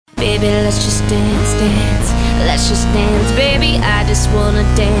Baby, let's just dance, dance. Let's just dance, baby. I just wanna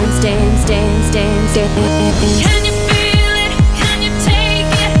dance, dance, dance, dance, dance. Can you feel it? Can you take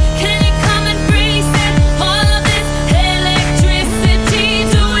it? Can you come and breathe it? All of this electricity,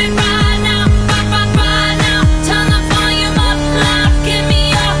 do it right now, right now. Turn the volume up loud, give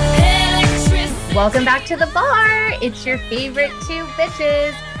me your electricity. Welcome back to the bar. It's your favorite two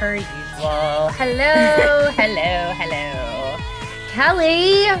bitches, per usual. Hello, hello, hello.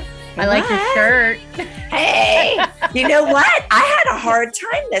 Kelly, I like your shirt. Hey, you know what? I had a hard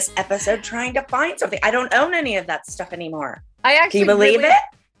time this episode trying to find something. I don't own any of that stuff anymore. Can you believe it?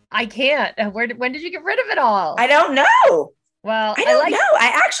 I can't. When did you get rid of it all? I don't know. Well, I don't know.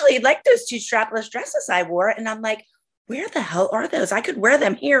 I actually like those two strapless dresses I wore, and I'm like, where the hell are those? I could wear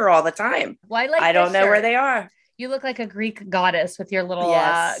them here all the time. Well, I don't know where they are. You look like a Greek goddess with your little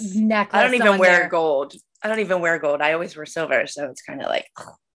necklace. I don't even wear there. gold. I don't even wear gold. I always wear silver. So it's kind of like.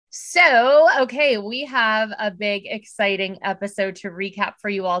 So, okay, we have a big, exciting episode to recap for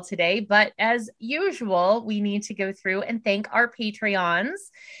you all today. But as usual, we need to go through and thank our Patreons.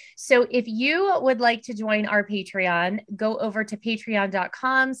 So if you would like to join our Patreon, go over to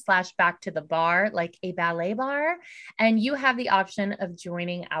patreon.com/backtothebar, like a ballet bar. And you have the option of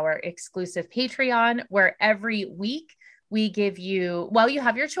joining our exclusive Patreon, where every week we give you, well, you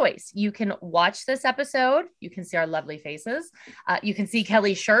have your choice. You can watch this episode. You can see our lovely faces. You can see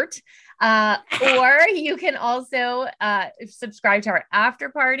Kelly's shirt. Or you can also subscribe to our after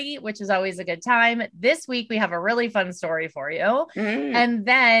party, which is always a good time. This week, we have a really fun story for you. And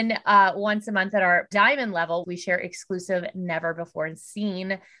then once a month at our diamond level, we share exclusive, never before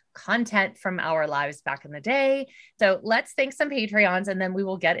seen content from our lives back in the day. So let's thank some Patreons, and then we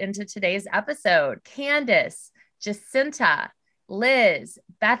will get into today's episode. Candace, Jacinta, Liz,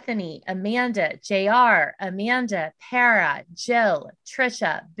 Bethany, Amanda, JR, Amanda, Para, Jill,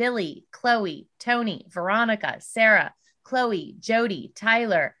 Trisha, Billy, Chloe, Tony, Veronica, Sarah, Chloe, Jody,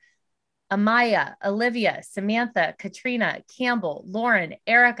 Tyler, Amaya, Olivia, Samantha, Katrina, Campbell, Lauren,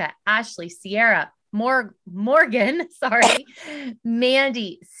 Erica, Ashley, Sierra, Morgan,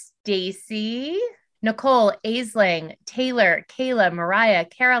 Mandy, Stacy, Nicole, Aisling, Taylor, Kayla, Mariah,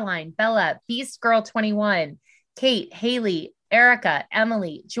 Caroline, Bella, Beast Girl 21, Kate, Haley, Erica,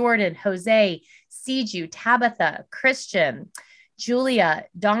 Emily, Jordan, Jose, Siju, Tabitha, Christian, Julia,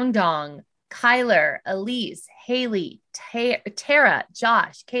 Dong Dong, Kyler, Elise, Haley, Tara,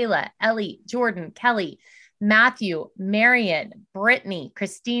 Josh, Kayla, Ellie, Jordan, Kelly, Matthew, Marion, Brittany,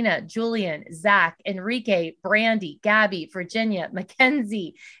 Christina, Julian, Zach, Enrique, Brandy, Gabby, Virginia,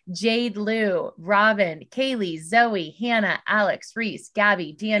 Mackenzie, Jade Lou, Robin, Kaylee, Zoe, Hannah, Alex, Reese,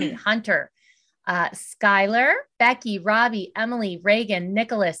 Gabby, Danny, Hunter, Skylar, Becky, Robbie, Emily, Reagan,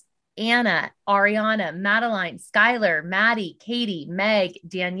 Nicholas, Anna, Ariana, Madeline, Skylar, Maddie, Katie, Meg,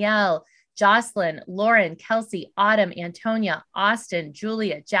 Danielle, Jocelyn, Lauren, Kelsey, Autumn, Antonia, Austin,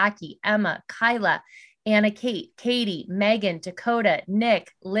 Julia, Jackie, Emma, Kyla, Anna, Kate, Katie, Megan, Dakota,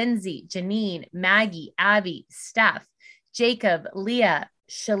 Nick, Lindsay, Janine, Maggie, Abby, Steph, Jacob, Leah,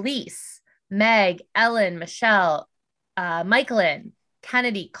 Shalise, Meg, Ellen, Michelle, Michaelin,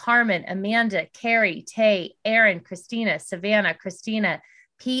 Kennedy, Carmen, Amanda, Carrie, Tay, Aaron, Christina, Savannah, Christina,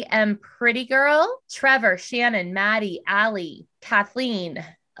 PM Pretty Girl, Trevor, Shannon, Maddie, Allie, Kathleen,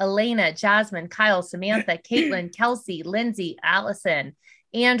 Elena, Jasmine, Kyle, Samantha, Caitlin, Kelsey, Lindsay, Allison,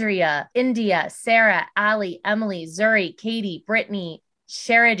 Andrea, India, Sarah, Allie, Emily, Zuri, Katie, Brittany,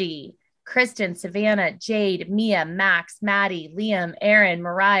 Charity, Kristen, Savannah, Jade, Mia, Max, Maddie, Liam, Aaron,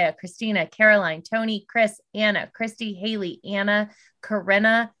 Mariah, Christina, Caroline, Tony, Chris, Anna, Christy, Haley, Anna,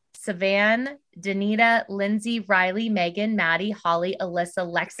 Corinna, Savan, Danita, Lindsay, Riley, Megan, Maddie, Holly, Alyssa,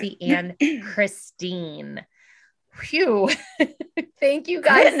 Lexi, and Christine. Phew. Thank you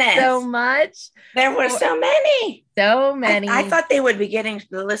guys so much. There were so many. So many. I thought the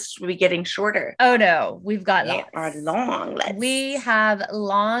list would be getting shorter. Oh no, we've got our long list. We have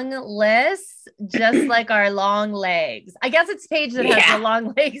long lists, just like our long legs. I guess it's Paige that has the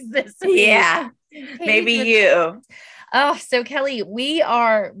long legs this week. Yeah, maybe you. Oh, so Kelly, we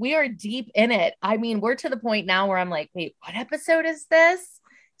are deep in it. I mean, we're to the point now where I'm like, wait, what episode is this?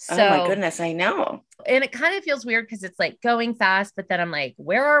 So, oh my goodness, I know. And it kind of feels weird because it's like going fast, but then I'm like,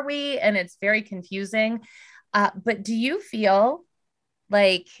 where are we? And it's very confusing. But do you feel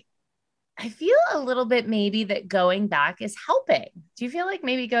like, I feel a little bit maybe that going back is helping. Do you feel like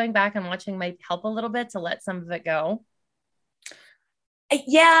maybe going back and watching might help a little bit to let some of it go?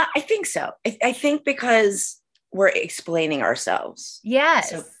 Yeah, I think so. I think because we're explaining ourselves.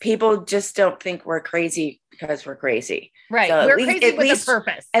 Yes. So people just don't think we're crazy because we're crazy. Right. So we're crazy with a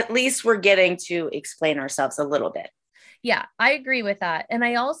purpose. At least we're getting to explain ourselves a little bit. Yeah, I agree with that. And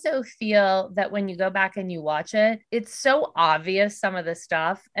I also feel that when you go back and you watch it, it's so obvious, some of the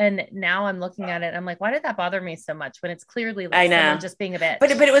stuff. And now I'm looking at it, and I'm like, why did that bother me so much when it's clearly I like know. someone just being a bitch?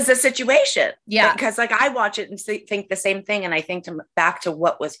 But it was a situation. Yeah. Because like I watch it and think the same thing. And I think back to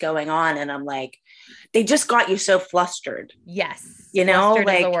what was going on. And I'm like, they just got you so flustered. Yes. You know, Flustered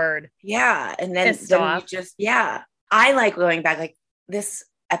like is the word. Yeah. And then Pissed you off. just, yeah. I like going back, like this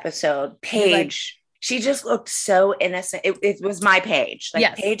episode, Paige, she just looked so innocent. It was my Paige. Like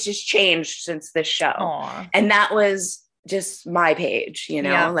Yes. Paige has changed since this show. Aw. And that was just my Paige, you know,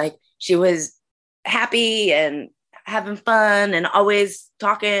 Yeah. like she was happy and having fun and always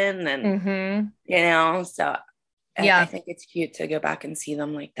talking and, Mhm. you know, so Yeah. I think it's cute to go back and see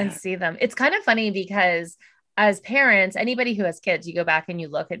them like that. And see them. It's kind of funny because as parents, anybody who has kids, you go back and you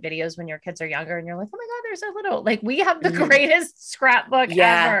look at videos when your kids are younger and you're like, oh my God, they're so little. Like we have the Mhm. greatest scrapbook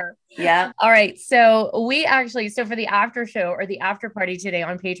Yeah. ever. Yeah. All right. So for the after show or the after party today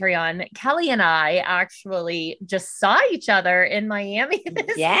on Patreon, Kelly and I actually just saw each other in Miami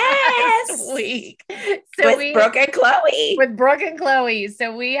this Yes. last week. So With Brooke and Chloe. with Brooke and Chloe.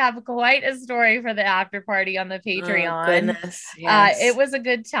 So we have quite a story for the after party on the Patreon. Oh, goodness. Yes. It was a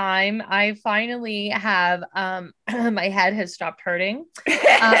good time. I finally have my head has stopped hurting.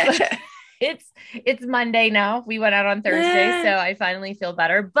 It's Monday now. We went out on Thursday, so I finally feel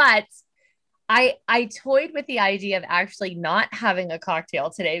better. But I toyed with the idea of actually not having a cocktail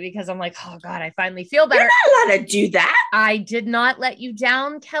today because I'm like, oh God, I finally feel better. You're not allowed to do that. I did not let you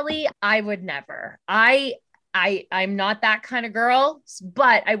down, Kelly. I would never. I'm not that kind of girl,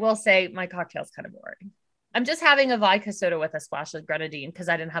 but I will say my cocktail's kind of boring. I'm just having a vodka soda with a splash of grenadine because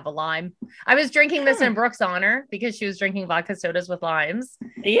I didn't have a lime. I was drinking this in Brooke's honor because she was drinking vodka sodas with limes.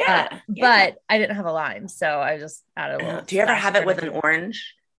 Yeah. But I didn't have a lime. So I just added a little. Do you ever splash have of it with an grenadine.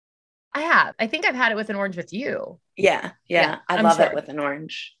 orange? I have. I think I've had it with an orange with you. Yeah. I I'm love sure. it with an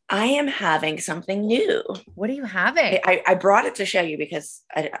orange. I am having something new. What are you having? I brought it to show you because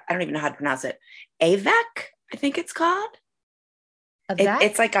I don't even know how to pronounce it. Avec, I think it's called.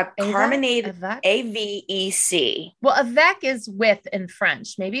 It's like a carbonated AVEC. Well, avec is with in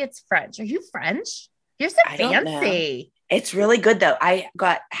French. Maybe it's French. Are you French? You're so I don't know. fancy. It's really good though. I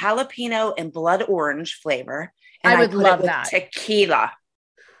got jalapeno and blood orange flavor. And I would put love it with that. Tequila.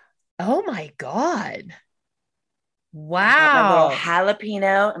 Oh my God. My little Wow.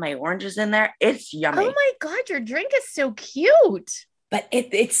 jalapeno and my oranges in there. It's yummy. Oh my God. Your drink is so cute. But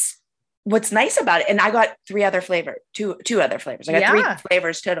it's what's nice about it. And I got two other flavors. I got Yeah. 3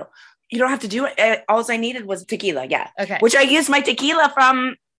 flavors total. You don't have to do it. All I needed was tequila. Yeah. Okay. Which I used my tequila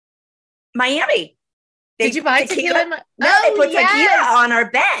from Miami. Did you buy tequila? No, they put tequila on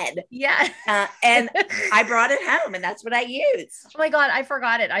our bed. Yeah. And I brought it home and that's what I used. Oh my God. I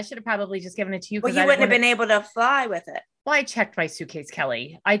forgot it. I should have probably just given it to you. Well, you wouldn't have been able to fly with it. Well, I checked my suitcase,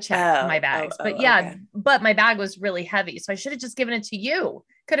 Kelly. I checked my bags, but okay. but my bag was really heavy. So I should have just given it to you.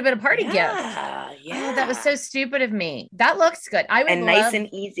 Could have been a party gift. Yeah. Oh, that was so stupid of me. That looks good. I would and love nice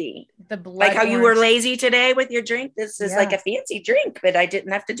and easy. the blood. Like how you were orange. lazy today with your drink. This is like a fancy drink, but I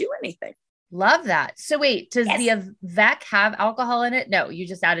didn't have to do anything. Love that. So wait, does Yes. the Avec have alcohol in it? No, you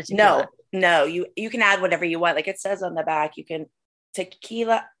just added tequila. No, you can add whatever you want. Like it says on the back, you can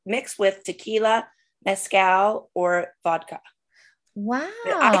tequila mix with tequila, mezcal, or vodka. Wow.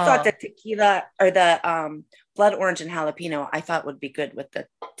 I thought the tequila or the blood orange and jalapeno, I thought would be good with the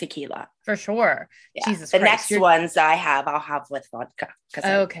tequila. For sure. Yeah. Jesus the Christ. next ones I'll have with vodka.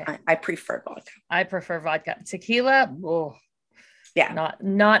 Okay. I prefer vodka. I prefer vodka. Tequila. Oh, Yeah.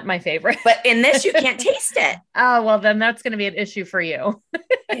 Not my favorite. But in this, you can't taste it. Oh, well, then that's going to be an issue for you.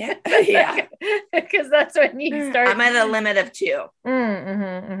 Yeah. Because that's when you start. I'm at a limit of 2.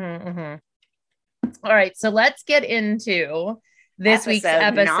 All right. So let's get into this week's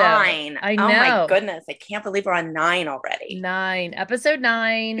episode. 9. I know. Oh my goodness. I can't believe we're on 9 already. 9. Episode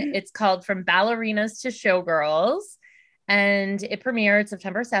 9. It's called From Ballerinas to Showgirls. And it premiered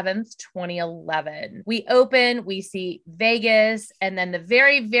September 7th, 2011. We open, we see Vegas, and then the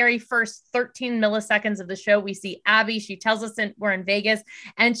very, very first 13 milliseconds of the show, we see Abby. She tells us we're in Vegas,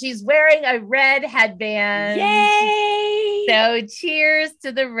 and she's wearing a red headband. Yay! So cheers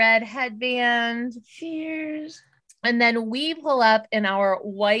to the red headband. Cheers. And then we pull up in our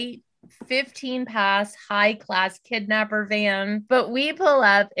white 15 pass high class kidnapper van, but we pull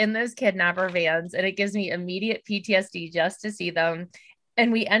up in those kidnapper vans and it gives me immediate PTSD just to see them.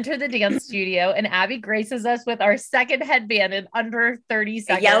 And we enter the dance studio and Abby graces us with our second headband in under 30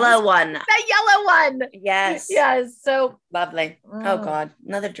 seconds. The yellow one. The yellow one. Yes. Yes. So Lovely. Oh God.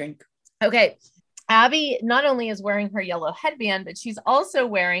 Another drink. okay. Abby not only is wearing her yellow headband, but she's also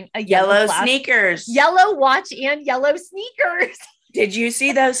wearing a yellow sneakers, yellow watch, and yellow sneakers. Did you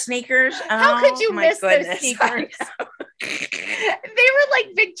see those sneakers? How could you miss those sneakers? They were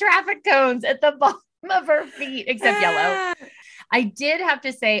like big traffic cones at the bottom of her feet, except yellow. I did have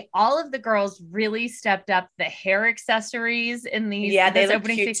to say, all of the girls really stepped up the hair accessories in these. Yeah, they look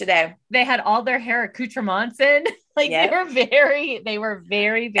cute today. They had all their hair accoutrements in. Like they were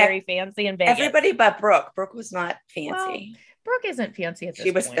very, very fancy and Vegas. Everybody but Brooke. Brooke was not fancy. Well, Brooke isn't fancy at this point.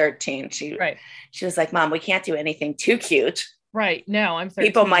 She was 13. She was like, Mom, we can't do anything too cute. Right. No, I'm 13.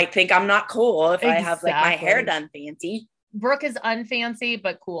 People might think I'm not cool if I have like my hair done fancy. Brooke is unfancy,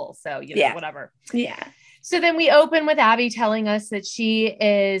 but cool. So, whatever. Yeah. So then we open with Abby telling us that she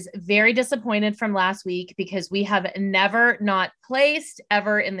is very disappointed from last week because we have never not placed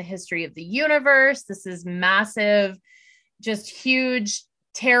ever in the history of the universe. This is massive, just huge,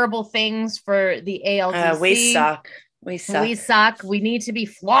 terrible things for the ALDC. We suck. We need to be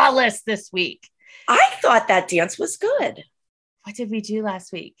flawless this week. I thought that dance was good. What did we do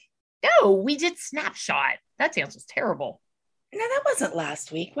last week? No, we did Snapshot. That dance was terrible. No, that wasn't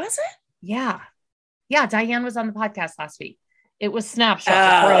last week, was it? Yeah. Yeah, Diane was on the podcast last week. It was Snapshot.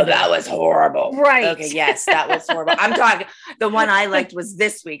 Oh, that was horrible. Right. Okay, yes, that was horrible. I'm talking, the one I liked was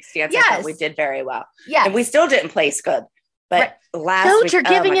this week's dance. Yes. I thought we did very well. Yeah. And we still didn't place good. But last week. You're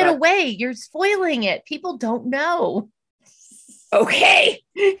giving it away. You're spoiling it. People don't know. Okay.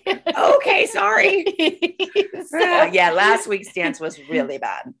 Okay, sorry. Last week's dance was really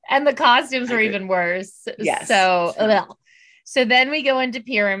bad. And the costumes were even worse. Yes. So then we go into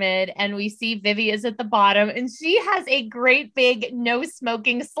Pyramid and we see Vivi is at the bottom and she has a great big no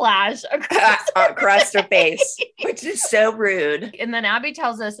smoking slash across her face, which is so rude. And then Abby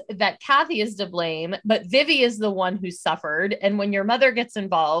tells us that Kathy is to blame, but Vivi is the one who suffered. And when your mother gets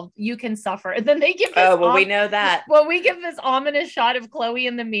involved, you can suffer. And then they give we know that. Well, we give this ominous shot of Chloe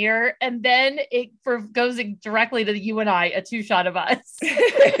in the mirror, and then it goes directly to you and I, a 2-shot of us.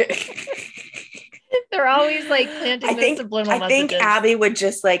 They're always like planting those subliminal messages. I think Abby would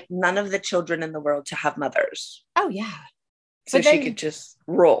just like none of the children in the world to have mothers. Oh, yeah. So she could just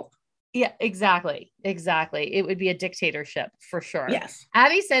roll. Yeah, exactly. Exactly. It would be a dictatorship for sure. Yes.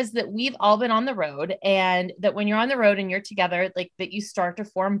 Abby says that we've all been on the road and that when you're on the road and you're together, like that you start to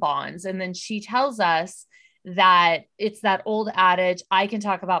form bonds. And then she tells us that it's that old adage, I can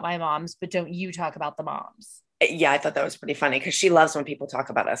talk about my moms, but don't you talk about the moms. Yeah, I thought that was pretty funny because she loves when people talk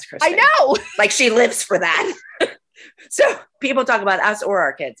about us, Kristen. I know. Like she lives for that. So people talk about us or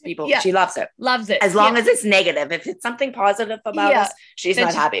our kids. She loves it. Loves it. As long as it's negative. If it's something positive about us, she's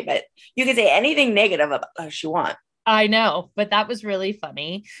not happy. But you can say anything negative about us you want. I know, but that was really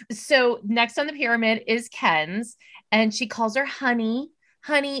funny. So next on the pyramid is Ken's, and she calls her honey.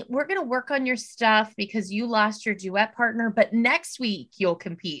 Honey, we're going to work on your stuff because you lost your duet partner, but next week you'll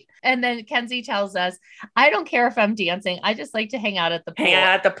compete. And then Kenzie tells us, I don't care if I'm dancing. I just like to hang out at the pool. Hang out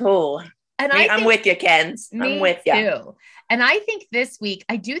at the pool. And I'm with you, Kenz. I'm with you. Too. And I think this week,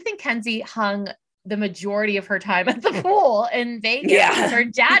 I do think Kenzie hung the majority of her time at the pool in Vegas because her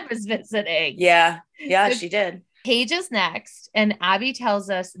dad was visiting. Yeah, she did. Paige is next, and Abby tells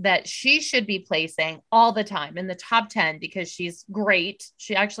us that she should be placing all the time in the top 10 because she's great.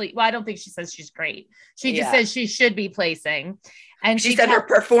 She actually, I don't think she says she's great. She just says she should be placing. And she said her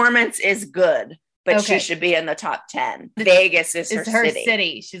performance is good, but she should be in the top 10. Vegas is her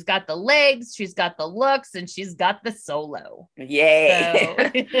city. She's got the legs, she's got the looks, and she's got the solo.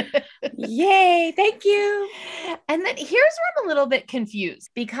 Yay. Yay. Thank you. And then here's where I'm a little bit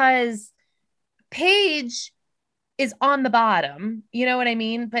confused because Paige is on the bottom, you know what I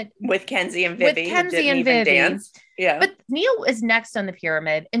mean? But with Kenzie and Vivi, dance. Yeah. But Nia is next on the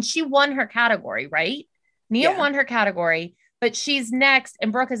pyramid, and she won her category, right? Nia won her category, but she's next,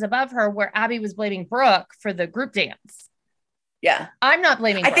 and Brooke is above her, where Abby was blaming Brooke for the group dance. Yeah, I'm not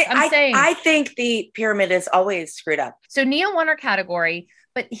blaming Brooke. I think the pyramid is always screwed up. So Nia won her category.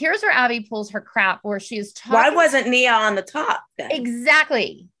 But here's where Abby pulls her crap, where she is talking. Why wasn't Nia on the top then?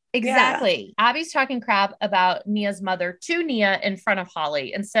 Exactly. Yeah. Abby's talking crap about Nia's mother to Nia in front of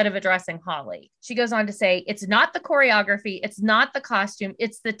Holly instead of addressing Holly. She goes on to say, it's not the choreography. It's not the costume.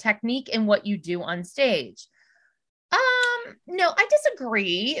 It's the technique and what you do on stage. No, I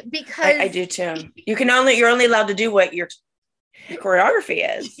disagree because I do too. You're only allowed to do what your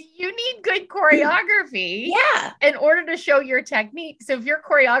choreography is. You need good choreography. Yeah. In order to show your technique. So if your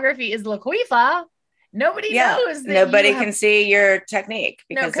choreography is Laquifa, nobody knows. Nobody can see your technique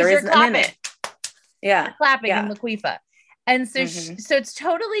because there isn't a minute. Yeah. You're clapping in Laquifa. And so, so it's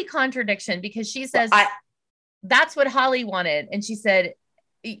totally contradiction because she says, that's what Holly wanted. And she said,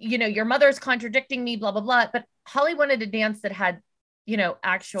 your mother's contradicting me, blah, blah, blah. But Holly wanted a dance that had,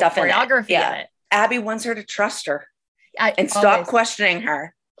 actual stuff choreography in it. Abby wants her to trust her and stop questioning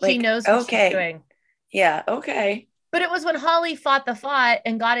her. She knows what she's doing. Yeah. Okay. But it was when Holly fought the fight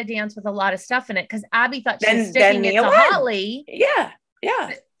and got a dance with a lot of stuff in it, because Abby thought she was sticking it to Holly. Yeah.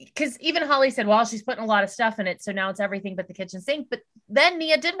 Yeah. Because even Holly said, well, she's putting a lot of stuff in it, so now it's everything but the kitchen sink. But then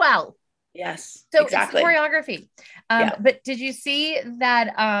Nia did well. Yes. So exactly. It's choreography. But did you see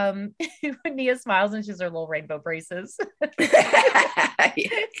that when Nia smiles and she's her little rainbow braces?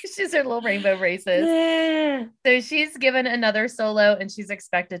 She's her little rainbow braces. Yeah. So she's given another solo and she's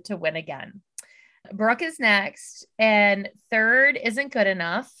expected to win again. Brooke is next, and third isn't good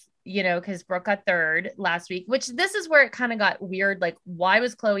enough, because Brooke got third last week, which this is where it kind of got weird. Like, why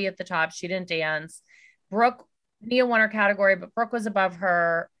was Chloe at the top? She didn't dance. Nia won her category, but Brooke was above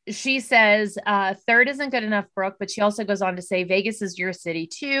her. She says third isn't good enough, Brooke, but she also goes on to say Vegas is your city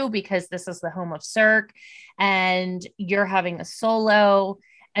too, because this is the home of Cirque and you're having a solo.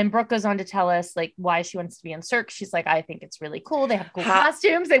 And Brooke goes on to tell us like why she wants to be in Cirque. She's like, I think it's really cool. They have cool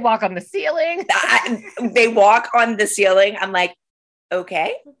costumes. They walk on the ceiling. They walk on the ceiling. I'm like,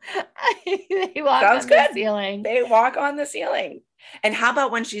 okay. They walk on the ceiling. They walk on the ceiling. And how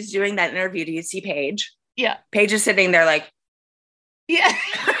about when she's doing that interview? Do you see Paige? Yeah. Paige is sitting there like, yeah.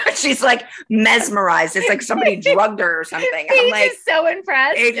 She's like mesmerized. It's like somebody drugged her or something. Paige I'm like, is so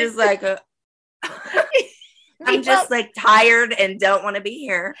impressed. Paige is like, I'm just like tired and don't want to be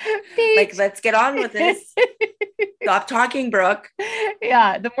here. Paige. Like, let's get on with this. Stop talking, Brooke.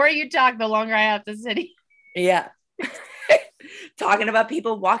 Yeah. The more you talk, the longer I have to sit here. Yeah. Talking about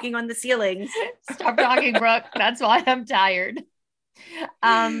people walking on the ceilings. Stop talking, Brooke. That's why I'm tired.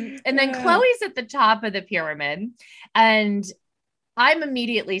 And then Chloe's at the top of the pyramid, and I'm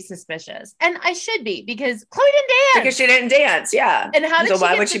immediately suspicious, and I should be, because Chloe didn't dance. Because she didn't dance, yeah. And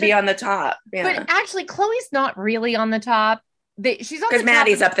why would she be on the top? Yeah. But actually, Chloe's not really on the top. She's on because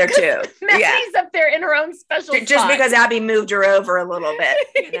Maddie's up there too. Maddie's up there in her own special just spot. Because Abby moved her over a little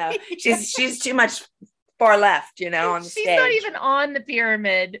bit. She's too much far left, on the stage. She's not even on the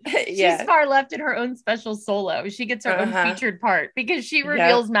pyramid. She's far left in her own special solo. She gets her own featured part because she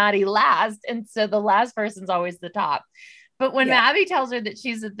reveals Maddie last, and so the last person's always the top. But when Abby tells her that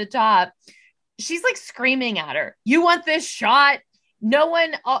she's at the top, she's like screaming at her. You want this shot?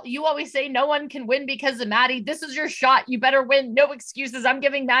 You always say no one can win because of Maddie. This is your shot. You better win. No excuses. I'm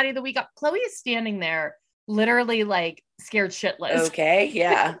giving Maddie the week off. Chloe is standing there literally like scared shitless. Okay.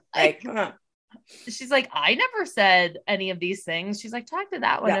 Yeah. She's like, I never said any of these things. She's like, talk to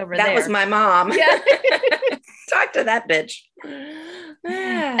that one over there. That was my mom. Yeah. Talk to that bitch.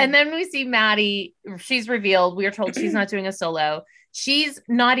 And then we see Maddie. She's revealed. We are told she's not doing a solo. She's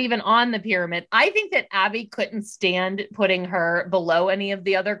not even on the pyramid. I think that Abby couldn't stand putting her below any of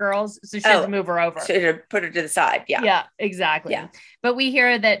the other girls. So she had to move her over. She had to put her to the side. Yeah. Yeah, exactly. Yeah. But we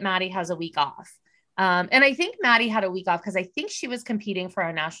hear that Maddie has a week off. And I think Maddie had a week off because I think she was competing for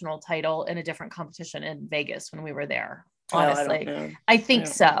a national title in a different competition in Vegas when we were there. Honestly, I think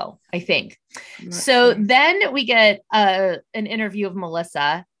so. So then we get an interview of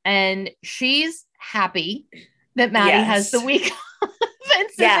Melissa, and she's happy that Maddie has the week off.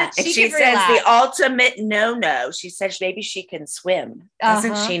 And she says the ultimate no. She says maybe she can swim.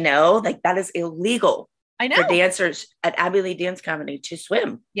 Doesn't she know? Like, that is illegal. I know. For dancers at Abby Lee Dance Company to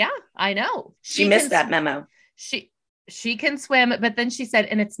swim. Yeah, I know. She missed that memo. She can swim, but then she said,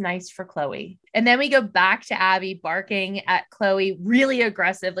 and it's nice for Chloe. And then we go back to Abby barking at Chloe, really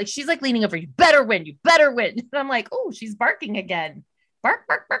aggressive. Like, she's like leaning over, you better win. And I'm like, oh, she's barking again. Bark,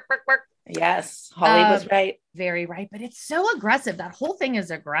 bark, bark, bark, bark. Yes, Holly was right. Very right. But it's so aggressive. That whole thing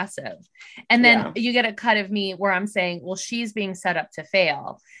is aggressive. And then you get a cut of me where I'm saying, well, she's being set up to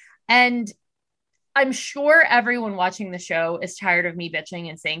fail. And I'm sure everyone watching the show is tired of me bitching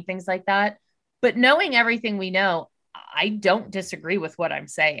and saying things like that. But knowing everything we know, I don't disagree with what I'm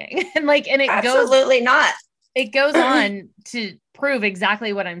saying. and it absolutely not. It goes on to prove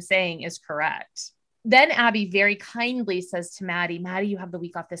exactly what I'm saying is correct. Then Abby very kindly says to Maddie, you have the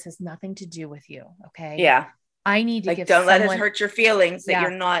week off. This has nothing to do with you. Okay. Yeah. I need to give don't let it hurt your feelings that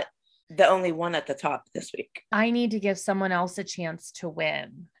you're not the only one at the top this week. I need to give someone else a chance to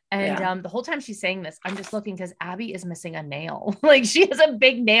win. And the whole time she's saying this, I'm just looking because Abby is missing a nail. Like, she has a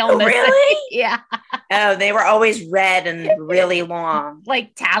big nail. Missing. Really? Yeah. Oh, they were always red and really long.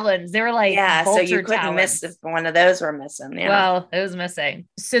 Like talons. They were like, so you couldn't miss if one of those were missing. Yeah. Well, it was missing.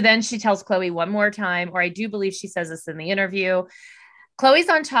 So then she tells Chloe one more time, or I do believe she says this in the interview. Chloe's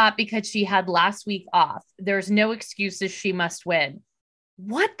on top because she had last week off. There's no excuses. She must win.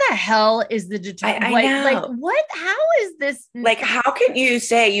 what the hell is the I know. What? How is this? Like, how can you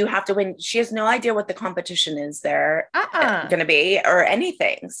say you have to win? She has no idea what the competition is there going to be or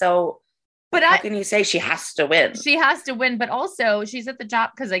anything. So, but how can you say she has to win? She has to win, but also she's at the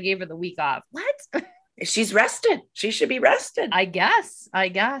job because I gave her the week off. What? She's rested. She should be rested. I guess.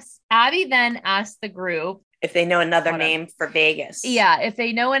 Abby then asked the group if they know another name for Vegas. Yeah, if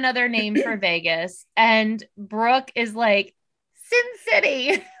they know another name for Vegas. And Brooke is like, Sin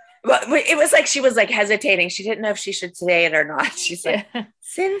City. Well, it was like she was like hesitating. She didn't know if she should say it or not. She's like,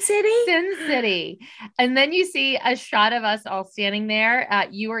 Sin City? Sin City. And then you see a shot of us all standing there.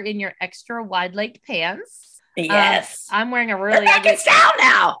 You are in your extra wide leg pants. Yes. I'm wearing a really... They're back in style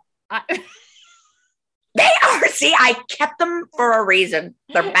now. They are. See, I kept them for a reason.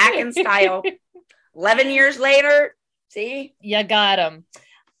 They're back in style. 11 years later. See? You got them.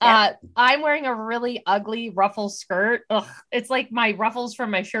 Yeah. I'm wearing a really ugly ruffle skirt. Ugh, it's like my ruffles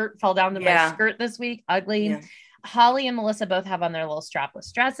from my shirt fell down to my skirt this week. Ugly. Yeah. Holly and Melissa both have on their little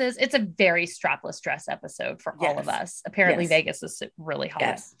strapless dresses. It's a very strapless dress episode for all of us. Apparently Vegas is really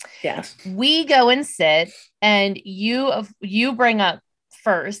hot. Yes. We go and sit, and you bring up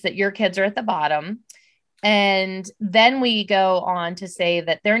first that your kids are at the bottom. And then we go on to say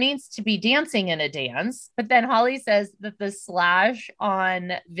that there needs to be dancing in a dance. But then Holly says that the slash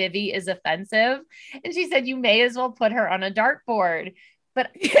on Vivi is offensive. And she said, you may as well put her on a dartboard.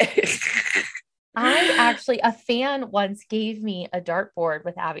 But a fan once gave me a dartboard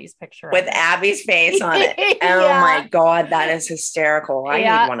with Abby's picture with Abby's face on it. Oh my God, that is hysterical. I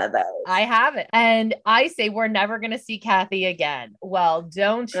need one of those. I have it. And I say, we're never going to see Kathy again. Well,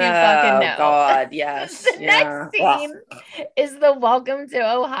 don't you fucking know. Oh God, yes. The next scene is the welcome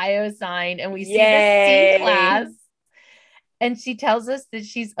to Ohio sign. And we see the C class. And she tells us that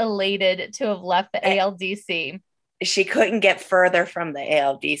she's elated to have left the ALDC. She couldn't get further from the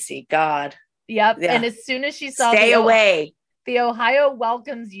ALDC. God. Yep. Yeah. And as soon as she saw the Ohio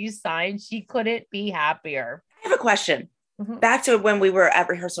welcomes you sign, she couldn't be happier. I have a question. Mm-hmm. Back to when we were at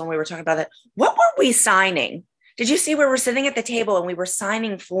rehearsal and we were talking about that. What were we signing? Did you see we were sitting at the table and we were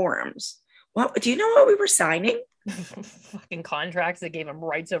signing forms? What do you know what we were signing? Fucking contracts that gave them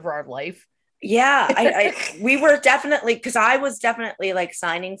rights over our life. Yeah, we were definitely, because I was definitely like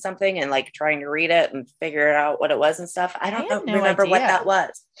signing something and like trying to read it and figure out what it was and stuff. I don't remember what that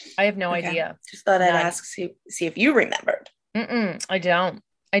was. I have no idea. Just thought I'd ask, see if you remembered. I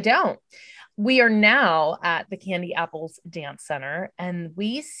don't. We are now at the Candy Apples Dance Center, and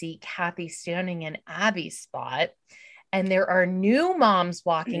we see Kathy standing in Abby's spot. And there are new moms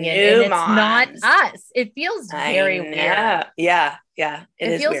walking in, and it's not us. It feels very weird. Yeah.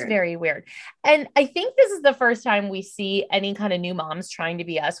 It feels weird. Very weird. And I think this is the first time we see any kind of new moms trying to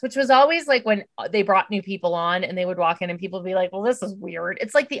be us, which was always like when they brought new people on and they would walk in and people would be like, well, this is weird.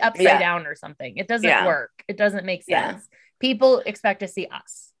 It's like the Upside Down or something. It doesn't work. It doesn't make sense. People expect to see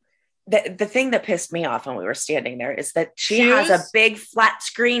us. The thing that pissed me off when we were standing there is that she has a big flat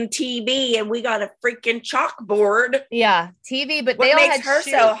screen TV and we got a freaking chalkboard. Yeah, TV, but what makes her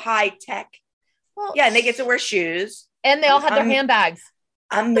so high tech? Well, and they get to wear shoes. And they all have their handbags.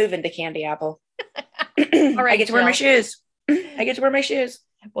 I'm moving to Candy Apple. All right, I get to wear my shoes.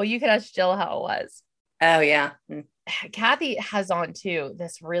 Well, you could ask Jill how it was. Oh, yeah. Kathy has on too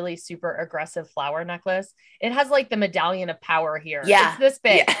this really super aggressive flower necklace. It has like the medallion of power here. Yeah. It's this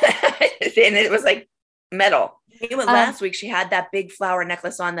big. Yeah. And it was like metal. Last week she had that big flower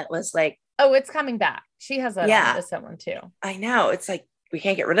necklace on that was like, oh, it's coming back. She has that on this one too. I know. It's like we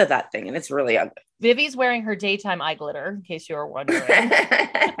can't get rid of that thing and it's really ugly. Vivi's wearing her daytime eye glitter, in case you were wondering.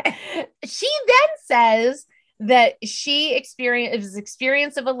 She then says that she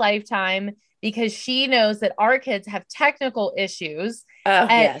experience of a lifetime because she knows that our kids have technical issues. Oh,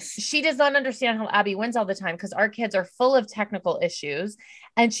 yes. She does not understand how Abby wins all the time because our kids are full of technical issues.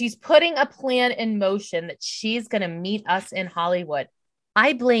 And she's putting a plan in motion that she's going to meet us in Hollywood.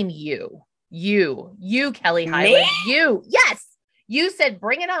 I blame you. You, Kelly Highland. Me? You. Yes. You said,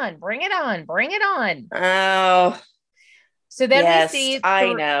 bring it on. Oh. So then we see.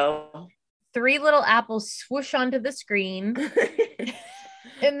 I know. 3 little apples swoosh onto the screen.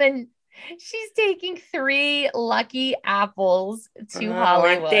 And then she's taking 3 lucky apples to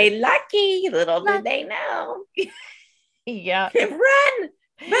Hollywood. Aren't they lucky? Little do they know. Yeah.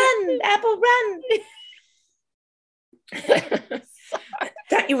 Run, apple, run.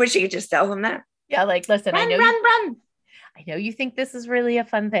 Don't you wish you could just tell them that? Yeah, like, listen, run. I know you think this is really a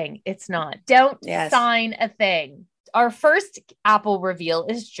fun thing. It's not. Don't sign a thing. Our first apple reveal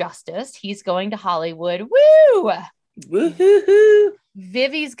is Justice. He's going to Hollywood. Woo! Woo-hoo-hoo.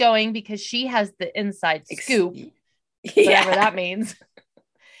 Vivi's going because she has the inside scoop, whatever that means.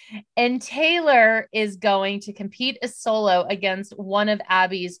 And Taylor is going to compete as solo against one of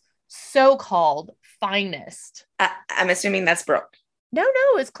Abby's so-called finest. I'm assuming that's Brooke. No,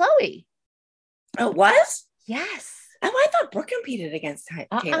 it's Chloe. Oh, it was? Yes. Oh, I thought Brooke competed against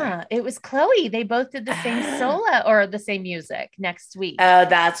Taylor. It was Chloe. They both did the same solo or the same music next week. Oh,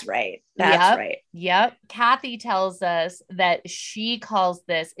 that's right. That's right. Yep. Kathy tells us that she calls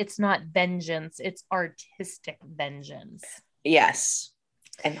this, it's not vengeance, it's artistic vengeance. Yes.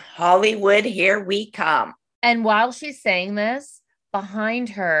 And Hollywood, here we come. And while she's saying this, behind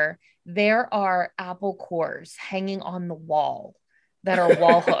her, there are apple cores hanging on the wall that are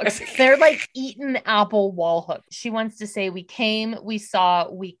wall hooks. They're like eaten apple wall hooks. She wants to say, we came, we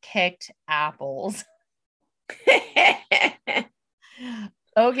saw, we kicked apples.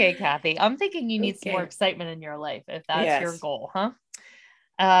 Okay, Kathy, I'm thinking you need some more excitement in your life if that's your goal,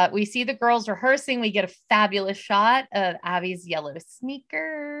 huh? We see the girls rehearsing. We get a fabulous shot of Abby's yellow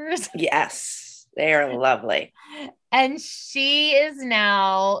sneakers. Yes, they are lovely. And she is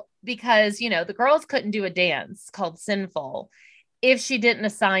now, because, the girls couldn't do a dance called Sinful if she didn't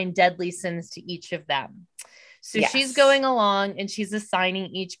assign deadly sins to each of them. So she's going along and she's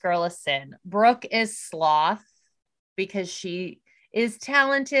assigning each girl a sin. Brooke is sloth because she is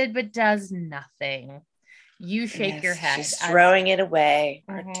talented but does nothing. You shake your head. She's throwing it away.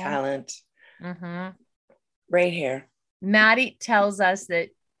 Her talent. Right here. Maddie tells us that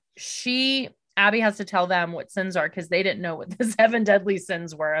Abby has to tell them what sins are because they didn't know what the 7 deadly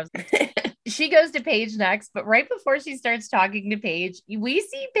sins were. She goes to Paige next, but right before she starts talking to Paige, we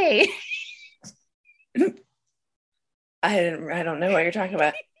see Paige. I don't know what you're talking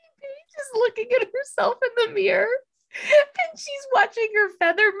about. Paige is looking at herself in the mirror and she's watching her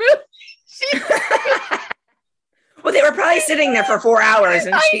feather move. Well, they were probably sitting there for 4 hours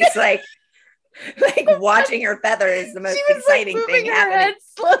and she's like watching her feather is the most exciting thing happening. Her head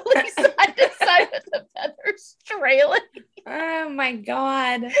slowly side to side with the feathers trailing. Oh my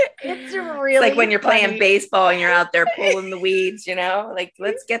God. It's really like when you're funny. playing baseball and you're out there pulling the weeds, like,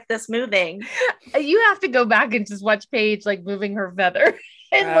 let's get this moving. You have to go back and just watch Paige moving her feather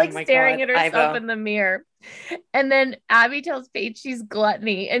and staring at herself in the mirror. And then Abby tells Paige she's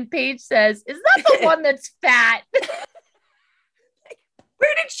gluttony and Paige says, is that the one that's fat?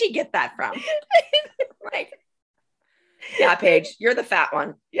 Where did she get that from? Yeah, Paige, you're the fat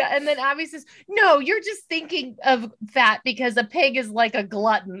one. Yeah. And then Abby says, no, you're just thinking of fat because a pig is like a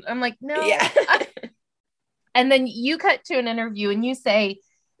glutton. I'm like, no. Yeah. And then you cut to an interview and you say,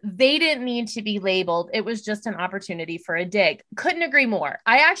 they didn't need to be labeled. It was just an opportunity for a dig. Couldn't agree more.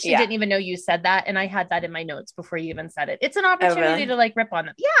 I actually didn't even know you said that. And I had that in my notes before you even said it. It's an opportunity to rip on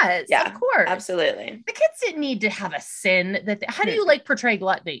them. Yes, of course. Absolutely. The kids didn't need to have a sin how do you portray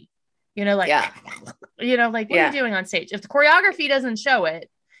gluttony? What are you doing on stage? If the choreography doesn't show it,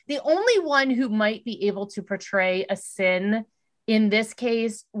 the only one who might be able to portray a sin in this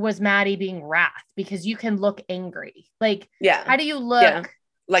case was Maddie being wrath because you can look angry. How do you look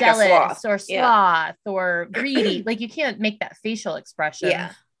like jealous or sloth or greedy? You can't make that facial expression.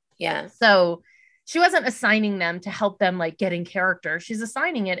 Yeah. So she wasn't assigning them to help them get in character. She's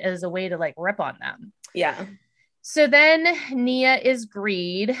assigning it as a way to rip on them. Yeah. So then Nia is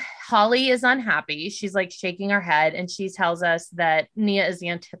greed. Holly is unhappy. She's shaking her head and she tells us that Nia is the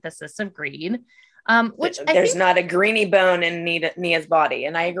antithesis of greed. Which there's not a greeny bone in Nia's body.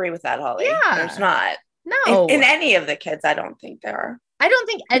 And I agree with that, Holly. Yeah. There's not. No. In any of the kids, I don't think there are. I don't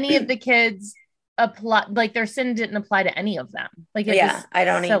think any of the kids apply, their sin didn't apply to any of them. I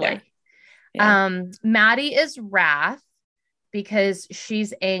don't either. Yeah. Maddie is wrath because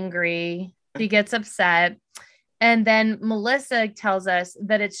she's angry. She gets upset. And then Melissa tells us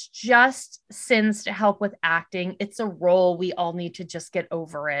that it's just sins to help with acting. It's a role. We all need to just get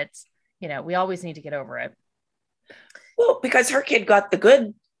over it. We always need to get over it. Well, because her kid got the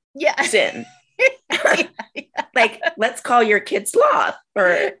good sin. Let's call your kid sloth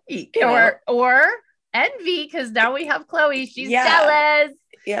or envy, because now we have Chloe. She's jealous.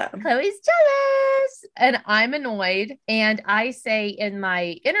 Yeah. Chloe's jealous. And I'm annoyed. And I say in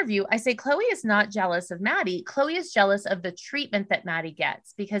my interview, Chloe is not jealous of Maddie. Chloe is jealous of the treatment that Maddie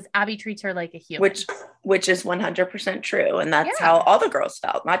gets because Abby treats her like a human. Which is 100% true. And that's how all the girls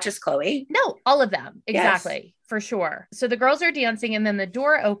felt, not just Chloe. No, all of them. Exactly. For sure. So the girls are dancing and then the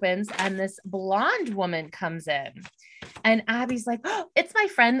door opens and this blonde woman comes in. And Abby's like, oh, it's my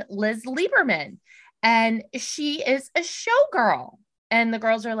friend Liz Lieberman. And she is a showgirl. And the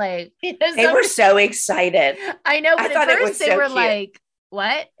girls are like, they were so excited. I know, but at first they were cute. like,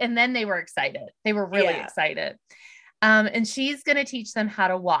 what? And then they were excited. They were really excited. And she's going to teach them how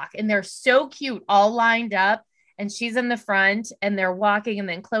to walk. And they're so cute, all lined up. and she's in the front and they're walking. And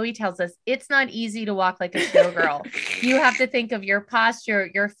then Chloe tells us it's not easy to walk like a showgirl. You have to think of your posture,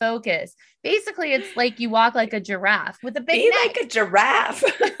 your focus. Basically, it's like you walk like a giraffe with a big neck. Like a giraffe.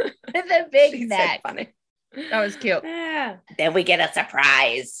 With a big neck. So funny. That was cute. Yeah. Then we get a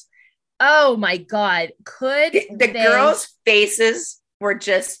surprise. Oh my God. Could the girls' faces were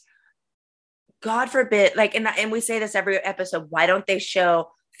just, God forbid, like, and we say this every episode, why don't they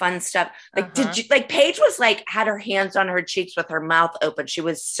show fun stuff? Like, did you, like, Paige was like, had her hands on her cheeks with her mouth open. She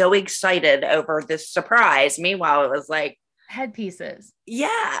was so excited over this surprise. Meanwhile, it was like headpieces.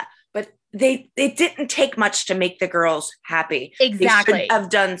 Yeah. But it didn't take much to make the girls happy. Exactly. They should have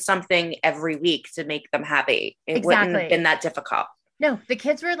done something every week to make them happy. It wouldn't have been that difficult. No, the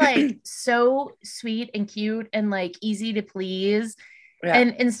kids were like so sweet and cute and like easy to please. Yeah.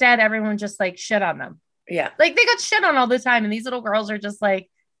 And instead, everyone just like shit on them. Yeah. Like they got shit on all the time. And these little girls are just like,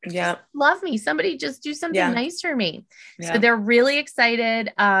 yeah, love me. Somebody just do something nice for me. Yeah. So they're really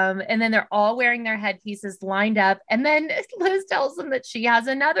excited. And then they're all wearing their headpieces lined up. And then Liz tells them that she has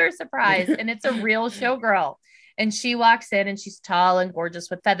another surprise and it's a real showgirl. And she walks in and she's tall and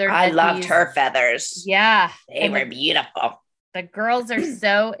gorgeous with feathered I headpiece. loved her feathers. Yeah. They were beautiful. The girls are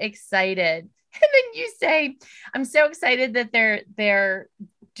so excited. And then you say, I'm so excited that they're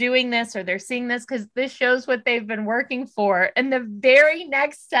doing this or they're seeing this because this shows what they've been working for. And the very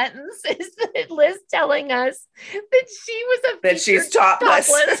next sentence is that Liz telling us that she's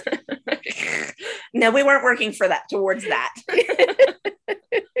topless. No, we weren't working for that, towards that.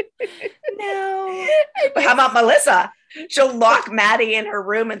 No. But how about Melissa? She'll lock Maddie in her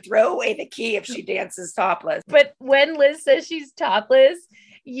room and throw away the key if she dances topless. But when Liz says she's topless,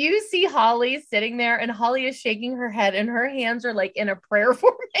 you see Holly sitting there and Holly is shaking her head and her hands are like in a prayer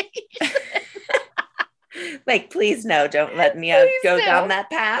formation. Like, please no, don't let me go down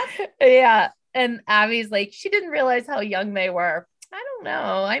that path. Yeah. And Abby's like, she didn't realize how young they were. I don't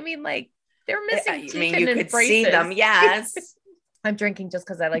know. I mean, like, they're missing teeth. I mean, you could see them. Yes. I'm drinking just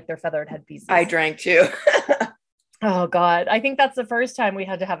because I like their feathered headpieces. I drank too. Oh God. I think that's the first time we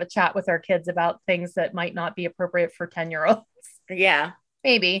had to have a chat with our kids about things that might not be appropriate for 10-year-olds. Yeah.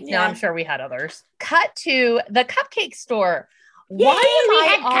 Maybe. Yeah. No, I'm sure we had others. Cut to the cupcake store. Yay, we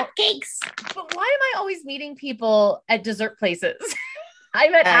had cupcakes. But why am I always meeting people at dessert places? I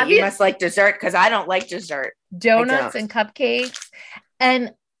met Abby. You must like dessert because I don't like dessert. Donuts and cupcakes.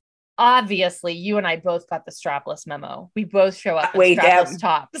 And obviously, you and I both got the strapless memo. We both show up in strapless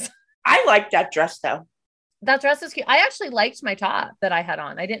tops. I like that dress though. That dress is cute. I actually liked my top that I had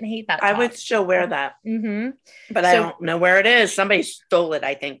on. I didn't hate that top. I would still wear that. Mm-hmm. But I don't know where it is. Somebody stole it,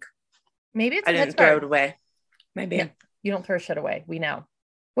 I think. Maybe it's I didn't throw it away. Maybe. Yeah, you don't throw shit away. We know.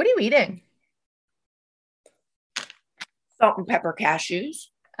 What are you eating? Salt and pepper cashews.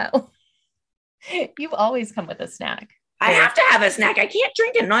 Oh. You've always come with a snack. I have to have a snack. I can't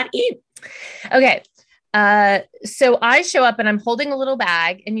drink and not eat. Okay. So I show up and I'm holding a little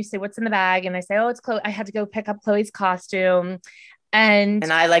bag and you say, what's in the bag? And I say, oh, it's Chloe. I had to go pick up Chloe's costume. And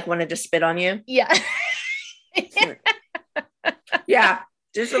I like wanted to spit on you. Yeah. Yeah.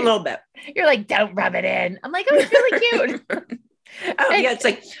 Just a little bit. You're like, don't rub it in. I'm like, oh, it's really cute. Oh, yeah. It's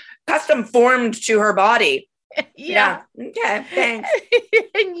like custom formed to her body. Yeah. Okay. Thanks.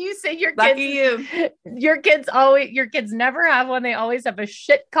 And you say your kids never have one. They always have a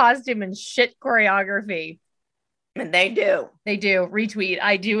shit costume and shit choreography. And they do. They do. Retweet.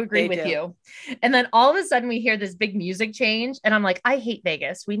 I do agree with you. And then all of a sudden we hear this big music change. And I'm like, I hate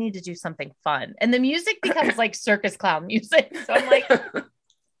Vegas. We need to do something fun. And the music becomes like circus clown music. So I'm like,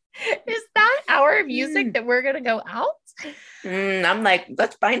 is that our music that we're going to go out? I'm like,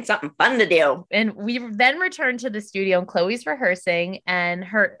 let's find something fun to do. And we then return to the studio and Chloe's rehearsing, and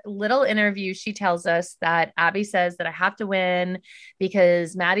her little interview, she tells us that Abby says that I have to win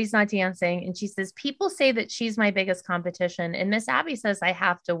because Maddie's not dancing. And she says, people say that she's my biggest competition. And Miss Abby says, I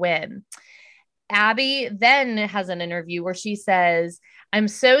have to win. Abby then has an interview where she says, I'm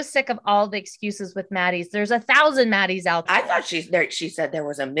so sick of all the excuses with Maddies. There's 1,000 Maddies out there. I thought she said there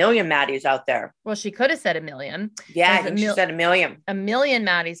was 1 million Maddies out there. Well, she could have said 1 million. Yeah, I think she said 1 million. 1 million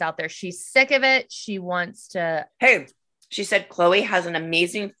Maddies out there. She's sick of it. She wants to. Hey, she said Chloe has an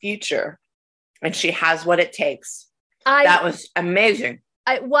amazing future and she has what it takes. That was amazing.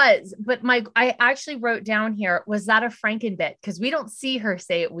 It was, but I actually wrote down here, was that a Franken bit? Because we don't see her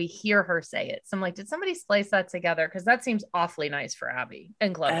say it, we hear her say it. So I'm like, did somebody splice that together? Because that seems awfully nice for Abby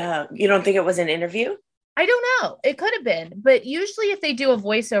and Chloe. You don't think it was an interview? I don't know. It could have been, but usually if they do a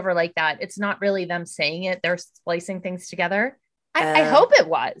voiceover like that, it's not really them saying it. They're splicing things together. I hope it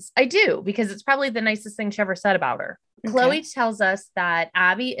was. I do, because it's probably the nicest thing she ever said about her. Okay. Chloe tells us that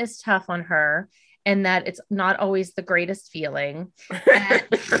Abby is tough on her and that it's not always the greatest feeling. And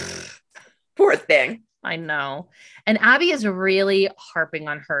Poor thing. I know. And Abby is really harping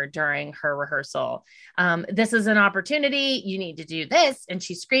on her during her rehearsal. This is an opportunity. You need to do this. And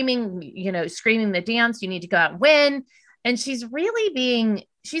she's screaming, screaming the dance. You need to go out and win. And she's really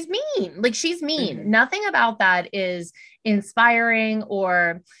she's mean. Like, she's mean. Mm-hmm. Nothing about that is inspiring,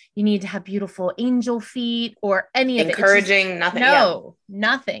 or you need to have beautiful angel feet or any of it. Encouraging, nothing. No,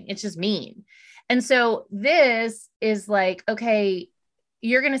 nothing. It's just mean. And so this is like, okay,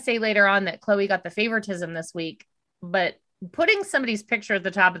 you're going to say later on that Chloe got the favoritism this week, but putting somebody's picture at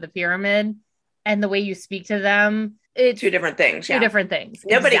the top of the pyramid and the way you speak to them, it's two different things. Two different things.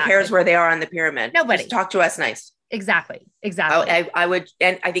 Nobody cares where they are on the pyramid. Nobody. Just talk to us nice. Exactly. I would,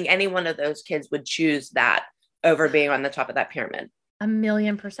 and I think any one of those kids would choose that over being on the top of that pyramid.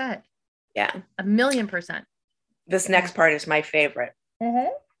 1,000,000%. Yeah. 1,000,000%. This next part is my favorite.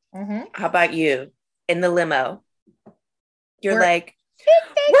 Mm-hmm. Mm-hmm. How about you? In the limo, you're We're like,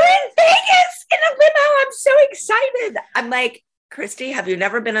 we're in Vegas in a limo. I'm so excited. I'm like, Christy, have you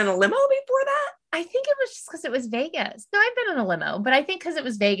never been in a limo before that? I think it was just because it was Vegas. No, I've been in a limo, but I think because it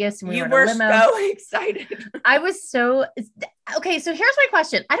was Vegas and we You were were in a limo. so excited. I was so okay. So here's my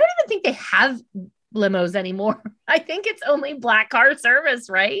question. I don't even think they have limos anymore. I think it's only black car service,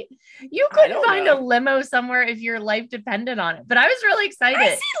 right? You couldn't find a limo somewhere if your life depended on it. But I was really excited.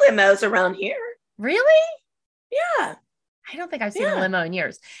 I see limos around here. Really? Yeah. I don't think I've seen a limo in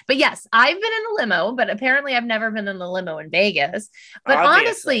years. But yes, I've been in a limo, but apparently I've never been in a limo in Vegas. But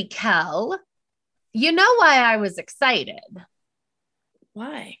honestly, Kel, you know why I was excited?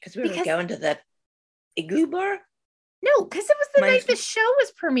 Why? Because we were going to the Igloo Bar? No, because it was the night the show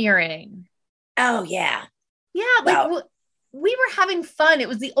was premiering. Oh, yeah. Yeah, like we were having fun. It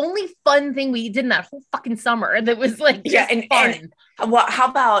was the only fun thing we did in that whole fucking summer that was like fun. And how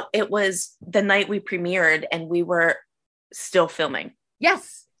about it was the night we premiered and we were still filming?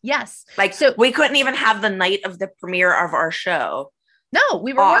 Yes. Like, so we couldn't even have the night of the premiere of our show. No,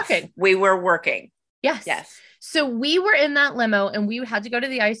 we were working. We were working. Yes. So we were in that limo and we had to go to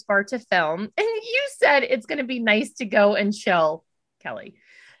the ice bar to film. And you said it's going to be nice to go and chill, Kelly.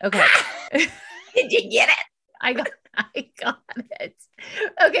 Okay. Did you get it? I got it.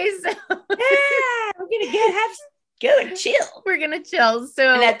 Okay, so we're gonna go and chill. We're gonna chill.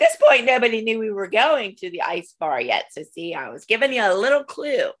 So, and at this point, nobody knew we were going to the ice bar yet. So, see, I was giving you a little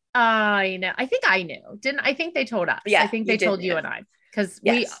clue. I know. I think I knew. I think they told us. Yeah, I think they told you and I, because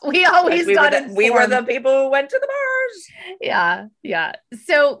yes. we always we were the people who went to the bars. Yeah.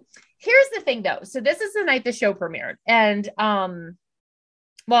 So here's the thing, though. So this is the night the show premiered, and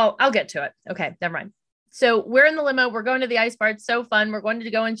well, I'll get to it. Okay, never mind. So we're in the limo. We're going to the ice bar. It's so fun. We're going